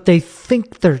 but they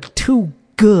think they're too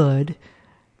good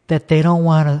that they don't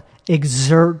want to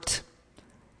exert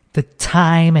the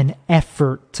time and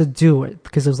effort to do it,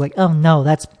 because it was like,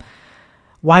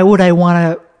 why would I want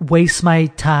to waste my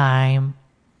time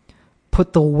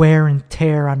put the wear and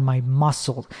tear on my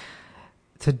muscle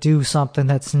to do something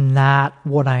that's not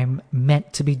what I'm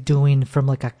meant to be doing from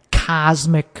like a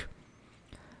cosmic,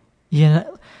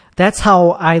 that's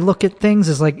how I look at things,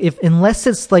 is like, unless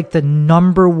it's like the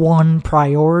number one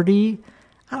priority,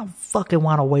 I don't fucking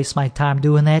want to waste my time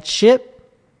doing that shit.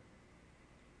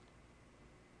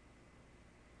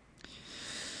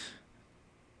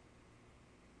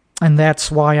 And that's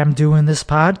why I'm doing this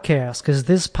podcast, because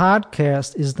this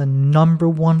podcast is the number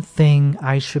one thing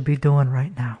I should be doing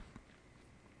right now.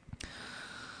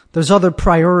 There's other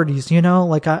priorities,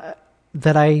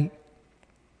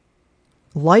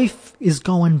 life is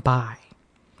going by.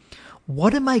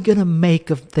 What am I going to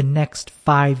make of the next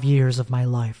 5 years of my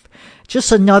life?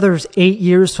 Just another 8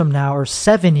 years from now, or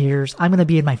 7 years, I'm going to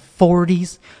be in my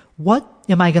 40s. What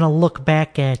am I going to look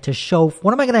back at to show?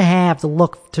 What am I going to have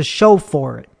to show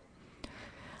for it?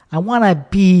 I want to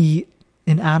be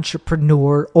an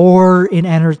entrepreneur or an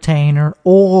entertainer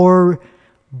or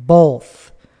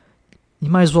both. You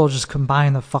might as well just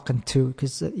combine the fucking two,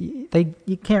 because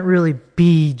you can't really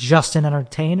be just an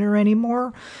entertainer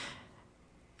anymore.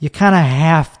 You kind of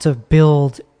have to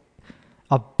build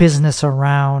a business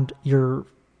around your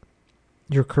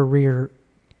career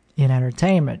in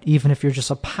entertainment, even if you're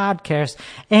just a podcast.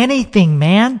 Anything,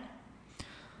 man.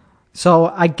 So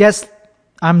I guess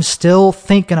I'm still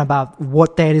thinking about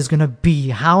what that is going to be.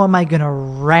 How am I going to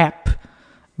wrap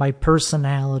my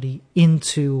personality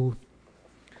into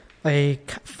a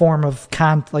form of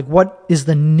like, what is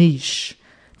the niche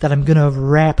that I'm going to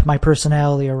wrap my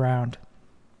personality around?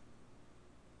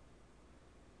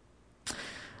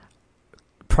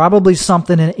 Probably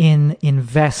something in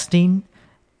investing.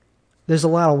 There's a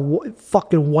lot of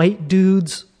fucking white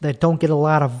dudes that don't get a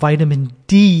lot of vitamin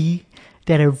D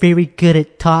that are very good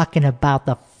at talking about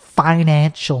the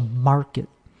financial market.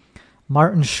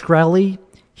 Martin Shkreli,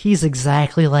 he's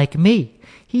exactly like me.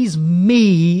 He's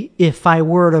me if I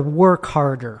were to work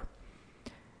harder.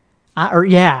 I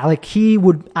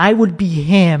would be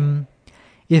him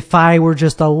if I were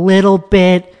just a little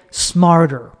bit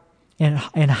smarter and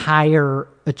higher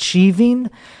achieving.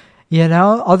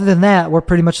 Other than that, we're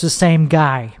pretty much the same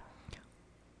guy.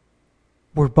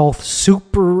 We're both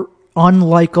super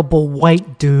unlikable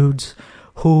white dudes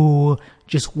who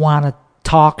just want to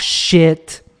talk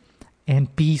shit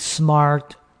and be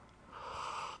smart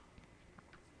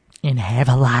and have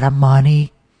a lot of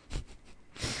money.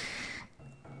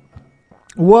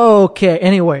 Whoa, okay,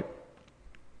 anyway.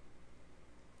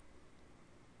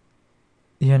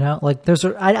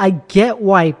 I get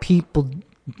why people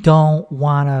don't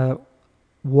want to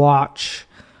watch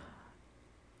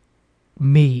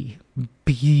me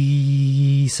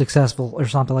be successful or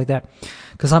something like that,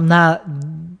 because I'm not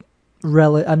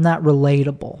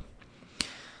relatable.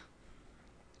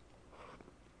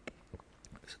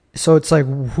 So it's like,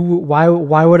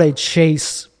 why would I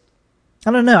chase?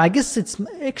 I don't know. I guess it's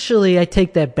actually, I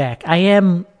take that back. I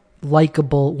am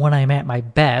likable when I'm at my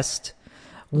best.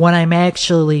 When I'm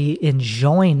actually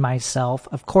enjoying myself,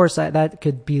 of course, that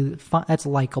could be fun. That's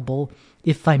likable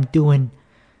if I'm doing.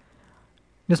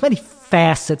 There's many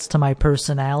facets to my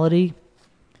personality.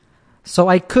 So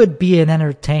I could be an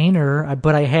entertainer,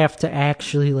 but I have to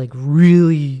actually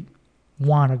really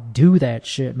want to do that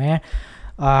shit, man.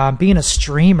 Being a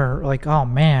streamer, oh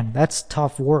man, that's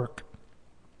tough work.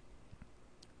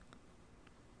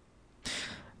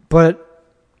 But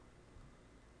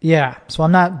yeah, so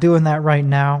I'm not doing that right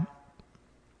now.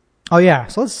 Oh yeah,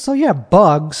 so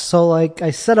bugs. So I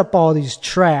set up all these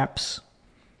traps,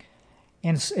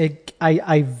 and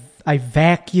I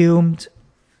vacuumed,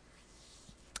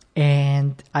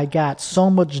 and I got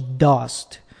so much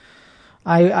dust.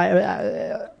 Anyway,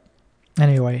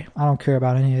 I don't care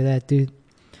about any of that, dude.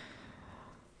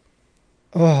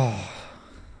 Oh,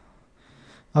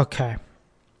 okay.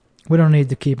 We don't need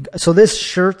to keep. So this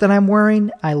shirt that I'm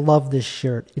wearing, I love this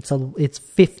shirt. It's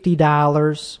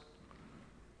 $50.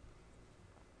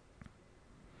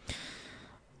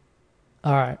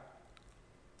 All right.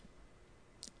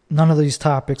 None of these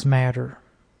topics matter.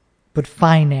 But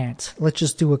finance. Let's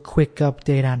just do a quick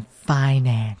update on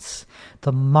finance.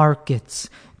 The markets,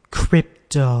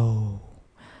 crypto,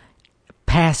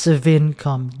 passive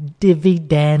income,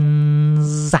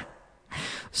 dividends.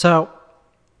 So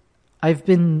I've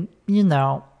been,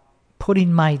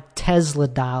 putting my Tesla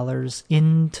dollars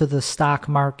into the stock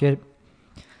market,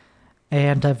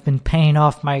 and I've been paying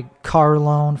off my car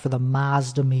loan for the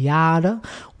Mazda Miata,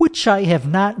 which I have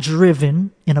not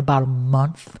driven in about a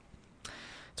month.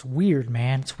 It's weird,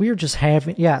 man. It's weird just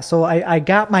having. Yeah, so I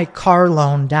got my car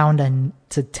loan down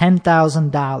to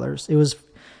 $10,000. It was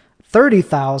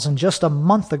 $30,000 just a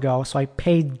month ago, so I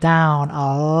paid down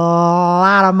a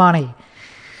lot of money.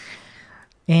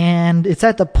 And it's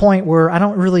at the point where I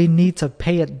don't really need to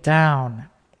pay it down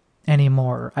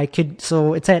anymore.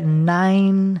 So it's at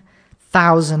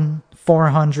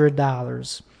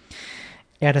 $9,400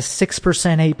 at a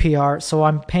 6% APR. So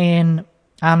I'm paying,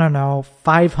 I don't know,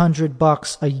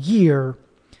 $500 a year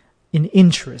in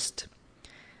interest.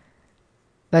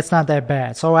 That's not that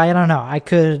bad. So I don't know. I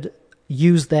could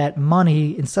use that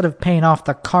money instead of paying off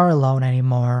the car loan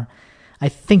anymore. I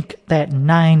think that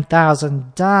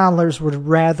 $9,000 would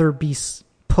rather be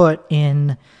put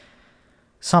in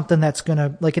something that's going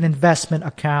to, like an investment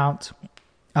account,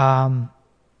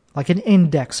 like an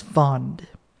index fund.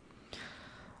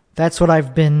 That's what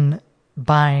I've been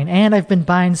buying. And I've been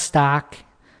buying stock.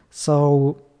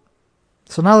 So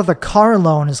now that the car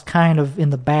loan is kind of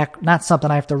in the back, not something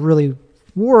I have to really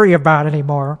worry about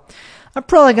anymore. I'm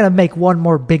probably going to make one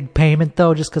more big payment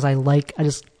though, just because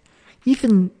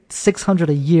even $600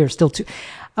 a year still too.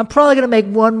 I'm probably going to make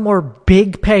one more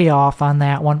big payoff on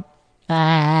that one.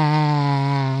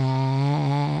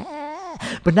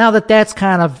 But now that that's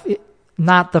kind of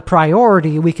not the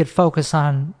priority, we could focus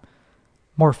on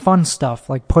more fun stuff,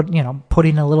 like putting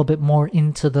a little bit more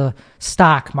into the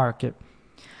stock market.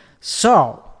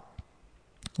 So,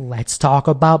 let's talk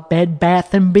about Bed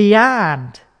Bath &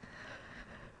 Beyond.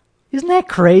 Isn't that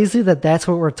crazy that that's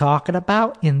what we're talking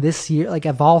about in this year? Like,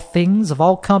 of all things, of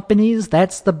all companies,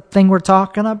 that's the thing we're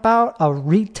talking about? A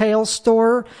retail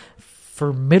store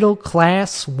for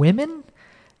middle-class women?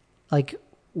 Like,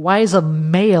 why is a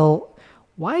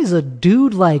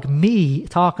dude like me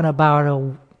talking about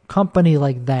a company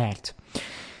like that?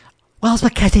 Well, it's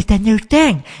because it's the new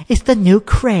thing. It's the new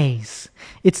craze.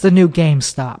 It's the new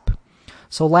GameStop.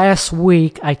 So last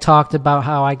week, I talked about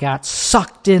how I got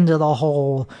sucked into the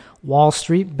whole Wall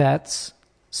Street Bets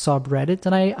subreddit,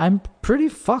 and I'm pretty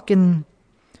fucking...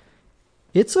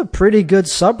 It's a pretty good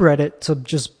subreddit to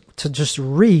just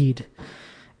read.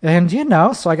 And,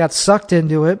 so I got sucked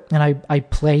into it, and I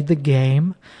played the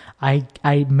game. I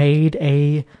made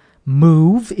a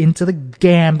move into the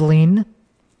gambling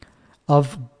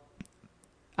of...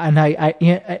 And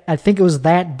I think it was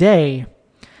that day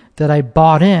that I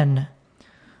bought in...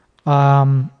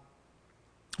 when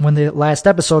the last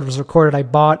episode was recorded, I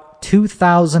bought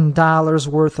 $2,000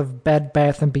 worth of Bed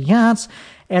Bath & Beyond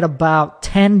at about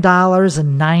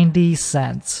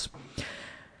 $10.90.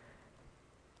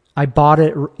 I bought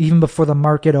it even before the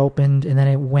market opened, and then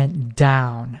it went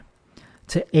down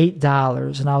to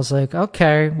 $8. And I was like,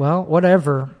 okay, well,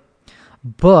 whatever.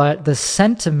 But the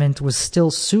sentiment was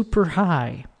still super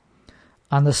high.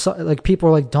 People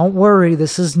were like, don't worry,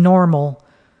 this is normal.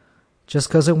 Just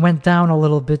because it went down a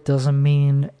little bit doesn't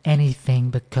mean anything,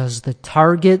 because the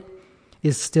target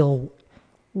is still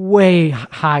way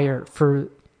higher for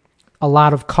a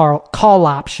lot of call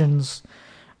options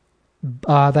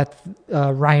that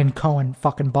Ryan Cohen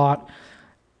fucking bought.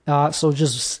 So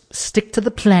just stick to the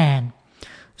plan.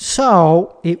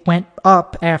 So it went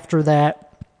up after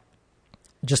that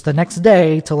just the next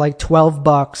day to like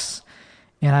 $12.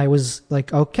 And I was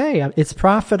like, okay, it's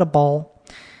profitable.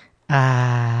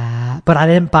 But I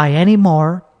didn't buy any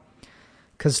more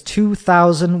because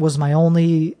 $2,000 was my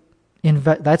only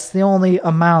that's the only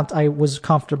amount I was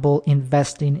comfortable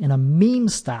investing in a meme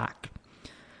stock.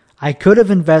 I could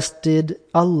have invested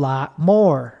a lot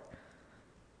more.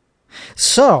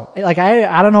 So, like,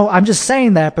 I don't know, I'm just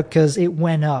saying that because it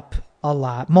went up a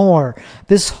lot more.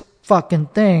 This fucking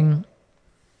thing,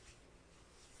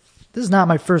 this is not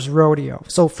my first rodeo.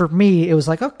 So for me, it was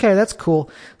like, okay, that's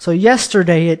cool. So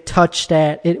yesterday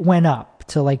it went up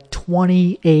to like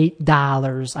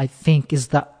 $28, I think is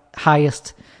the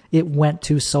highest it went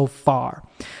to so far.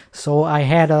 So I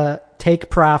had a take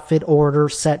profit order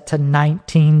set to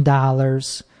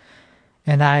 $19,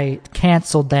 and I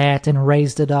canceled that and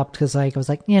raised it up because I was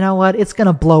like, you know what, it's going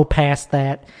to blow past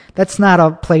that. That's not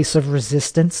a place of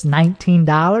resistance.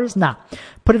 $19? Nah.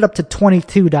 Put it up to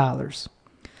 $22.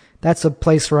 That's a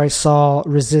place where I saw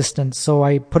resistance. So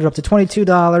I put it up to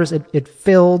 $22. It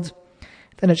filled.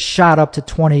 Then it shot up to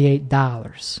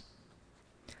 $28.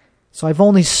 So I've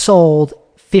only sold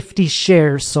 50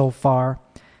 shares so far.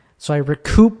 So I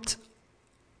recouped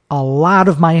a lot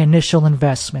of my initial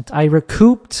investment. I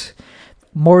recouped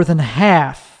more than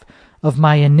half of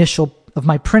my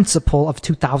principal of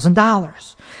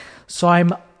 $2,000. So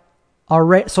I'm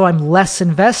less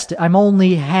invested. I'm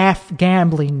only half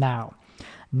gambling now.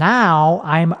 Now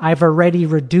I've already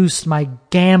reduced my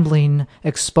gambling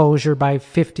exposure by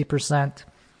 50%,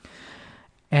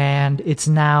 and it's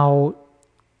now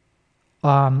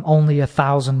only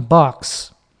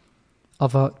 $1,000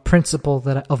 of a principal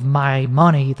of my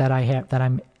money that I have, that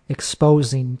I'm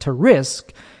exposing to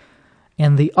risk.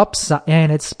 And the upside,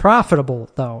 and it's profitable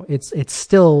though. It's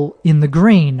still in the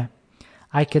green.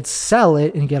 I could sell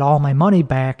it and get all my money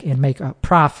back and make a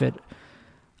profit.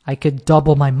 I could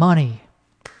double my money.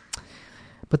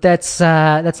 But that's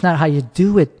not how you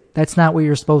do it. That's not what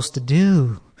you're supposed to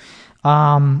do.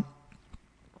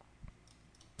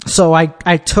 So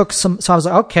I took so I was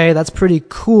like, okay, that's pretty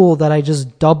cool that I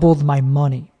just doubled my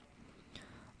money.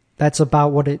 That's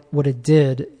about what it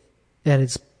did. And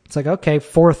it's like, okay,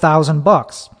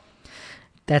 $4,000.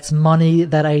 That's money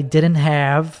that I didn't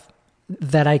have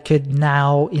that I could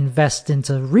now invest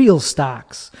into real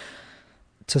stocks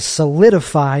to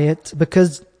solidify it,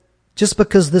 because just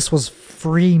because this was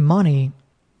free money,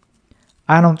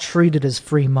 I don't treat it as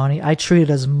free money. I treat it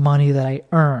as money that I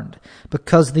earned,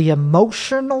 because the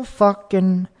emotional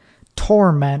fucking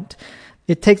torment,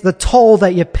 it takes the toll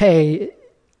that you pay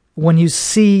when you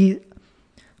see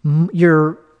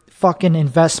your fucking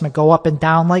investment go up and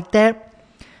down like that.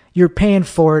 You're paying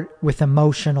for it with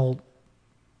emotional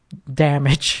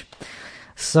damage.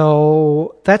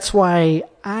 So that's why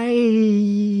I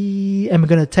am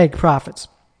going to take profits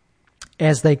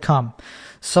as they come.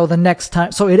 So the next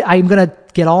time, I'm going to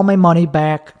get all my money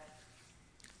back,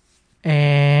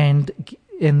 and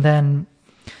then,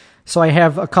 so I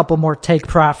have a couple more take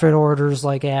profit orders,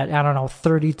 like at, I don't know,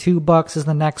 $32 is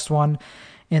the next one,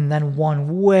 and then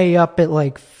one way up at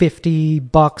like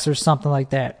 $50 or something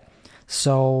like that.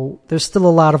 So there's still a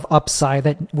lot of upside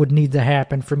that would need to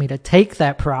happen for me to take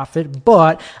that profit,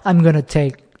 but I'm going to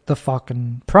take the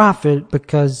fucking profit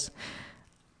because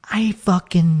I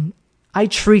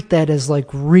treat that as like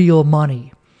real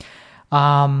money.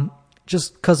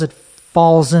 Just because it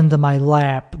falls into my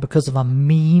lap because of a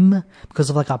meme, because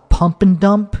of like a pump and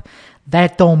dump,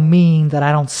 that don't mean that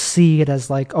I don't see it as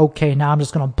like, okay, now I'm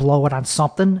just going to blow it on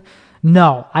something.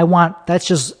 No, that's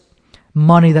just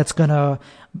money that's going to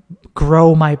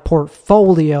grow my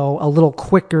portfolio a little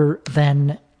quicker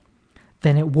than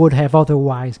it would have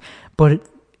otherwise. But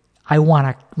I want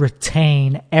to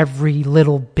retain every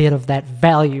little bit of that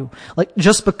value. Like,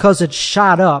 just because it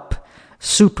shot up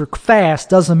super fast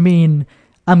doesn't mean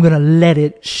I'm going to let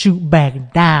it shoot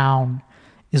back down,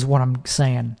 is what I'm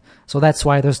saying. So that's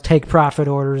why those take profit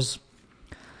orders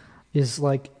is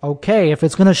like, okay, if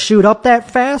it's going to shoot up that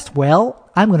fast, well,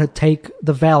 I'm going to take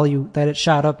the value that it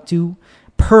shot up to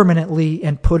permanently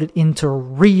and put it into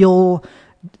real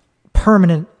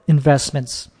permanent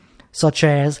investments, such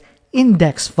as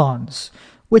index funds,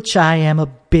 which I am a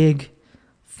big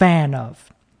fan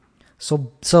of.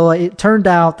 So it turned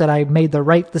out that I made the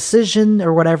right decision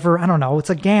or whatever. I don't know.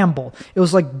 It's a gamble. It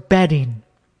was like betting.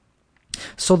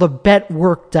 So the bet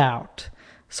worked out.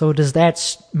 So does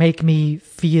that make me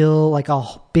feel like a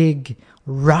big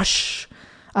rush?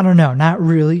 I don't know. Not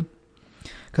really.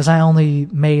 Because I only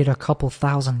made a couple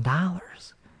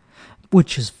 $1,000,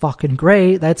 which is fucking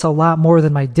great. That's a lot more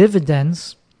than my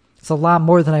dividends. It's a lot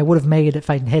more than I would have made if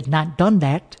I had not done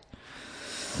that.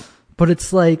 But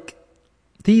it's like,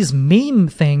 these meme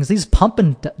things, these pump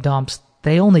and dumps,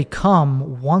 they only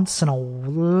come once in a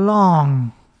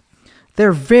long.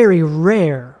 They're very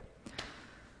rare.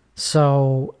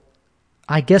 So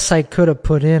I guess I could have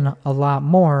put in a lot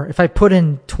more. If I put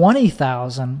in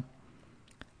 20,000,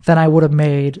 then I would have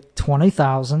made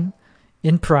 20,000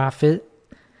 in profit.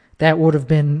 That would have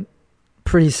been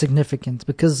pretty significant,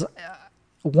 because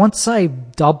once I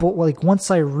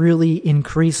really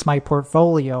increase my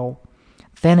portfolio,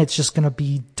 then it's just going to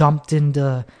be dumped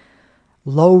into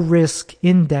low risk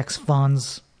index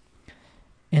funds.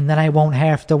 And then I won't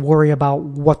have to worry about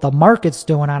what the market's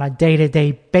doing on a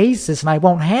day-to-day basis. And I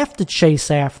won't have to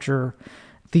chase after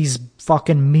these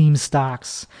fucking meme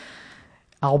stocks.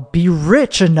 I'll be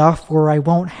rich enough where I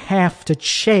won't have to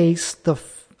chase the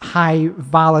high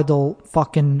volatile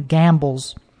fucking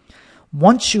gambles.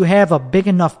 Once you have a big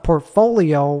enough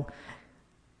portfolio,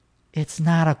 it's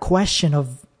not a question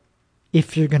of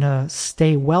if you're going to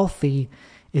stay wealthy.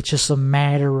 It's just a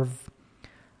matter of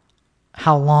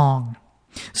how long.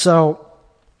 So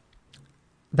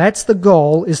that's the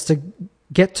goal, is to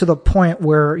get to the point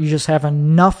where you just have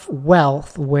enough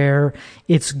wealth where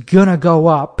it's going to go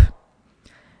up.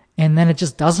 And then it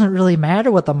just doesn't really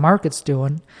matter what the market's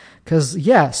doing. Because,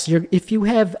 yes, if you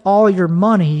have all your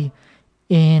money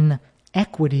in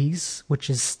equities, which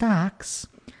is stocks,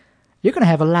 you're going to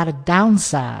have a lot of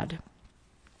downside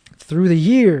through the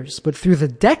years. But through the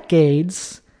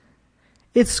decades,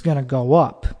 it's going to go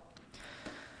up.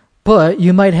 But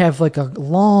you might have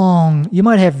you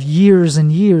might have years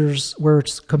and years where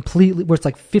it's like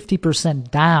 50%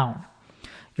 down.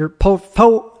 Your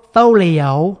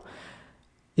portfolio,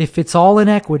 if it's all in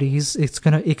equities, it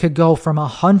could go from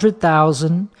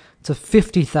 100,000 to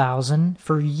 50,000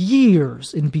 for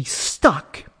years and be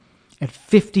stuck at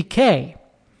 50K.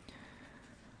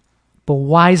 But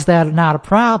why is that not a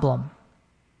problem?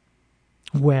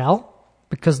 Well,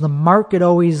 because the market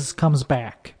always comes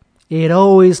back. It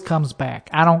always comes back.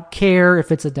 I don't care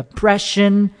if it's a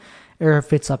depression or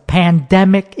if it's a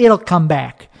pandemic, it'll come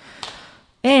back.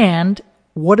 And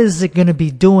what is it going to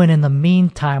be doing in the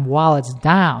meantime while it's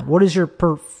down? What is your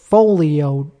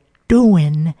portfolio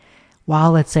doing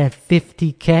while it's at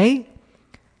 50K?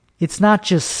 It's not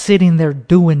just sitting there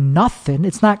doing nothing.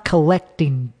 It's not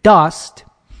collecting dust.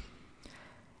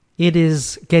 It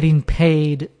is getting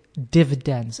paid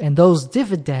dividends. And those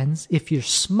dividends, if you're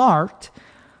smart,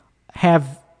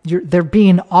 they're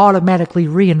being automatically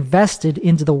reinvested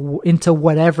into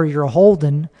whatever you're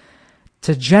holding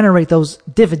to generate those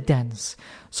dividends.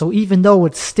 So even though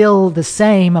it's still the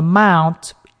same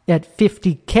amount at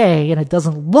 50K and it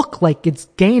doesn't look like it's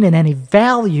gaining any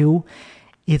value,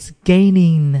 it's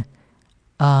gaining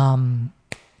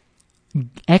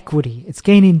equity. It's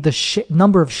gaining the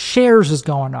number of shares is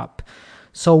going up.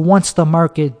 So once the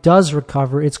market does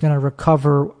recover, it's going to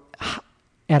recover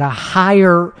at a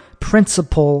higher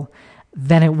principal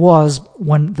than it was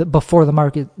before the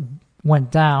market went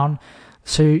down.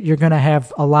 So you're going to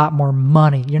have a lot more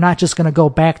money. You're not just going to go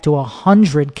back to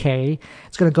 100K.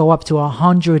 It's going to go up to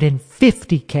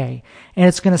 150K, and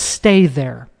it's going to stay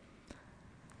there.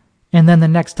 And then the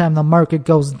next time the market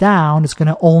goes down, it's going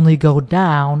to only go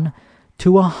down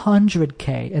to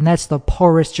 100K. And that's the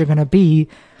poorest you're going to be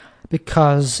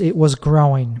because it was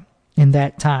growing in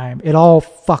that time. It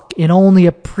only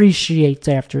appreciates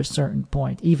after a certain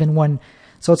point,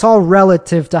 so it's all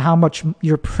relative to how much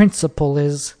your principal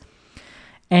is,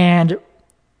 and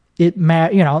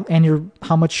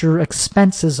how much your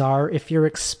expenses are. If your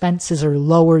expenses are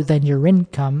lower than your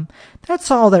income, that's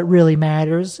all that really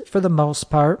matters for the most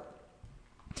part.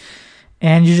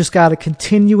 And you just got to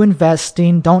continue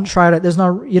investing. You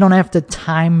don't have to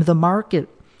time the market.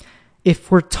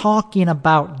 If we're talking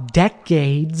about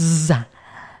decades,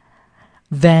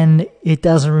 then it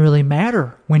doesn't really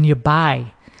matter when you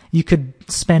buy. You could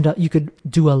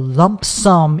do a lump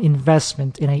sum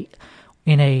investment in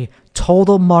a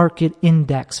total market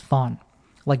index fund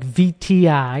like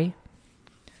VTI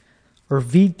or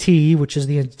VT, which is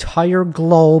the entire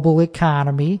global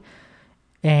economy.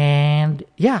 And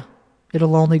yeah,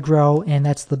 it'll only grow, and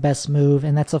that's the best move.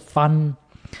 And that's it's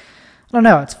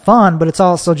fun, but it's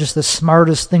also just the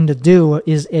smartest thing to do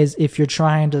is if you're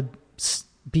trying to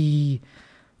be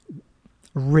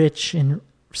rich and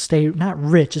not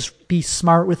rich, just be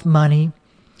smart with money.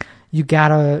 You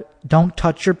don't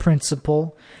touch your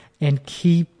principal and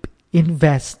keep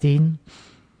investing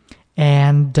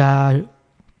and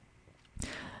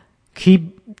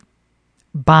keep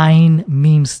buying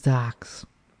meme stocks.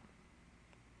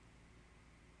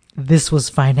 This was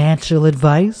Financial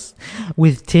Advice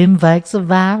with Tim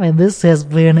Weichselbaum, and this has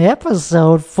been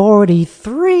episode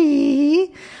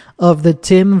 43 of the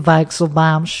Tim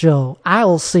Weichselbaum Show. I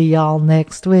will see y'all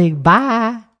next week. Bye.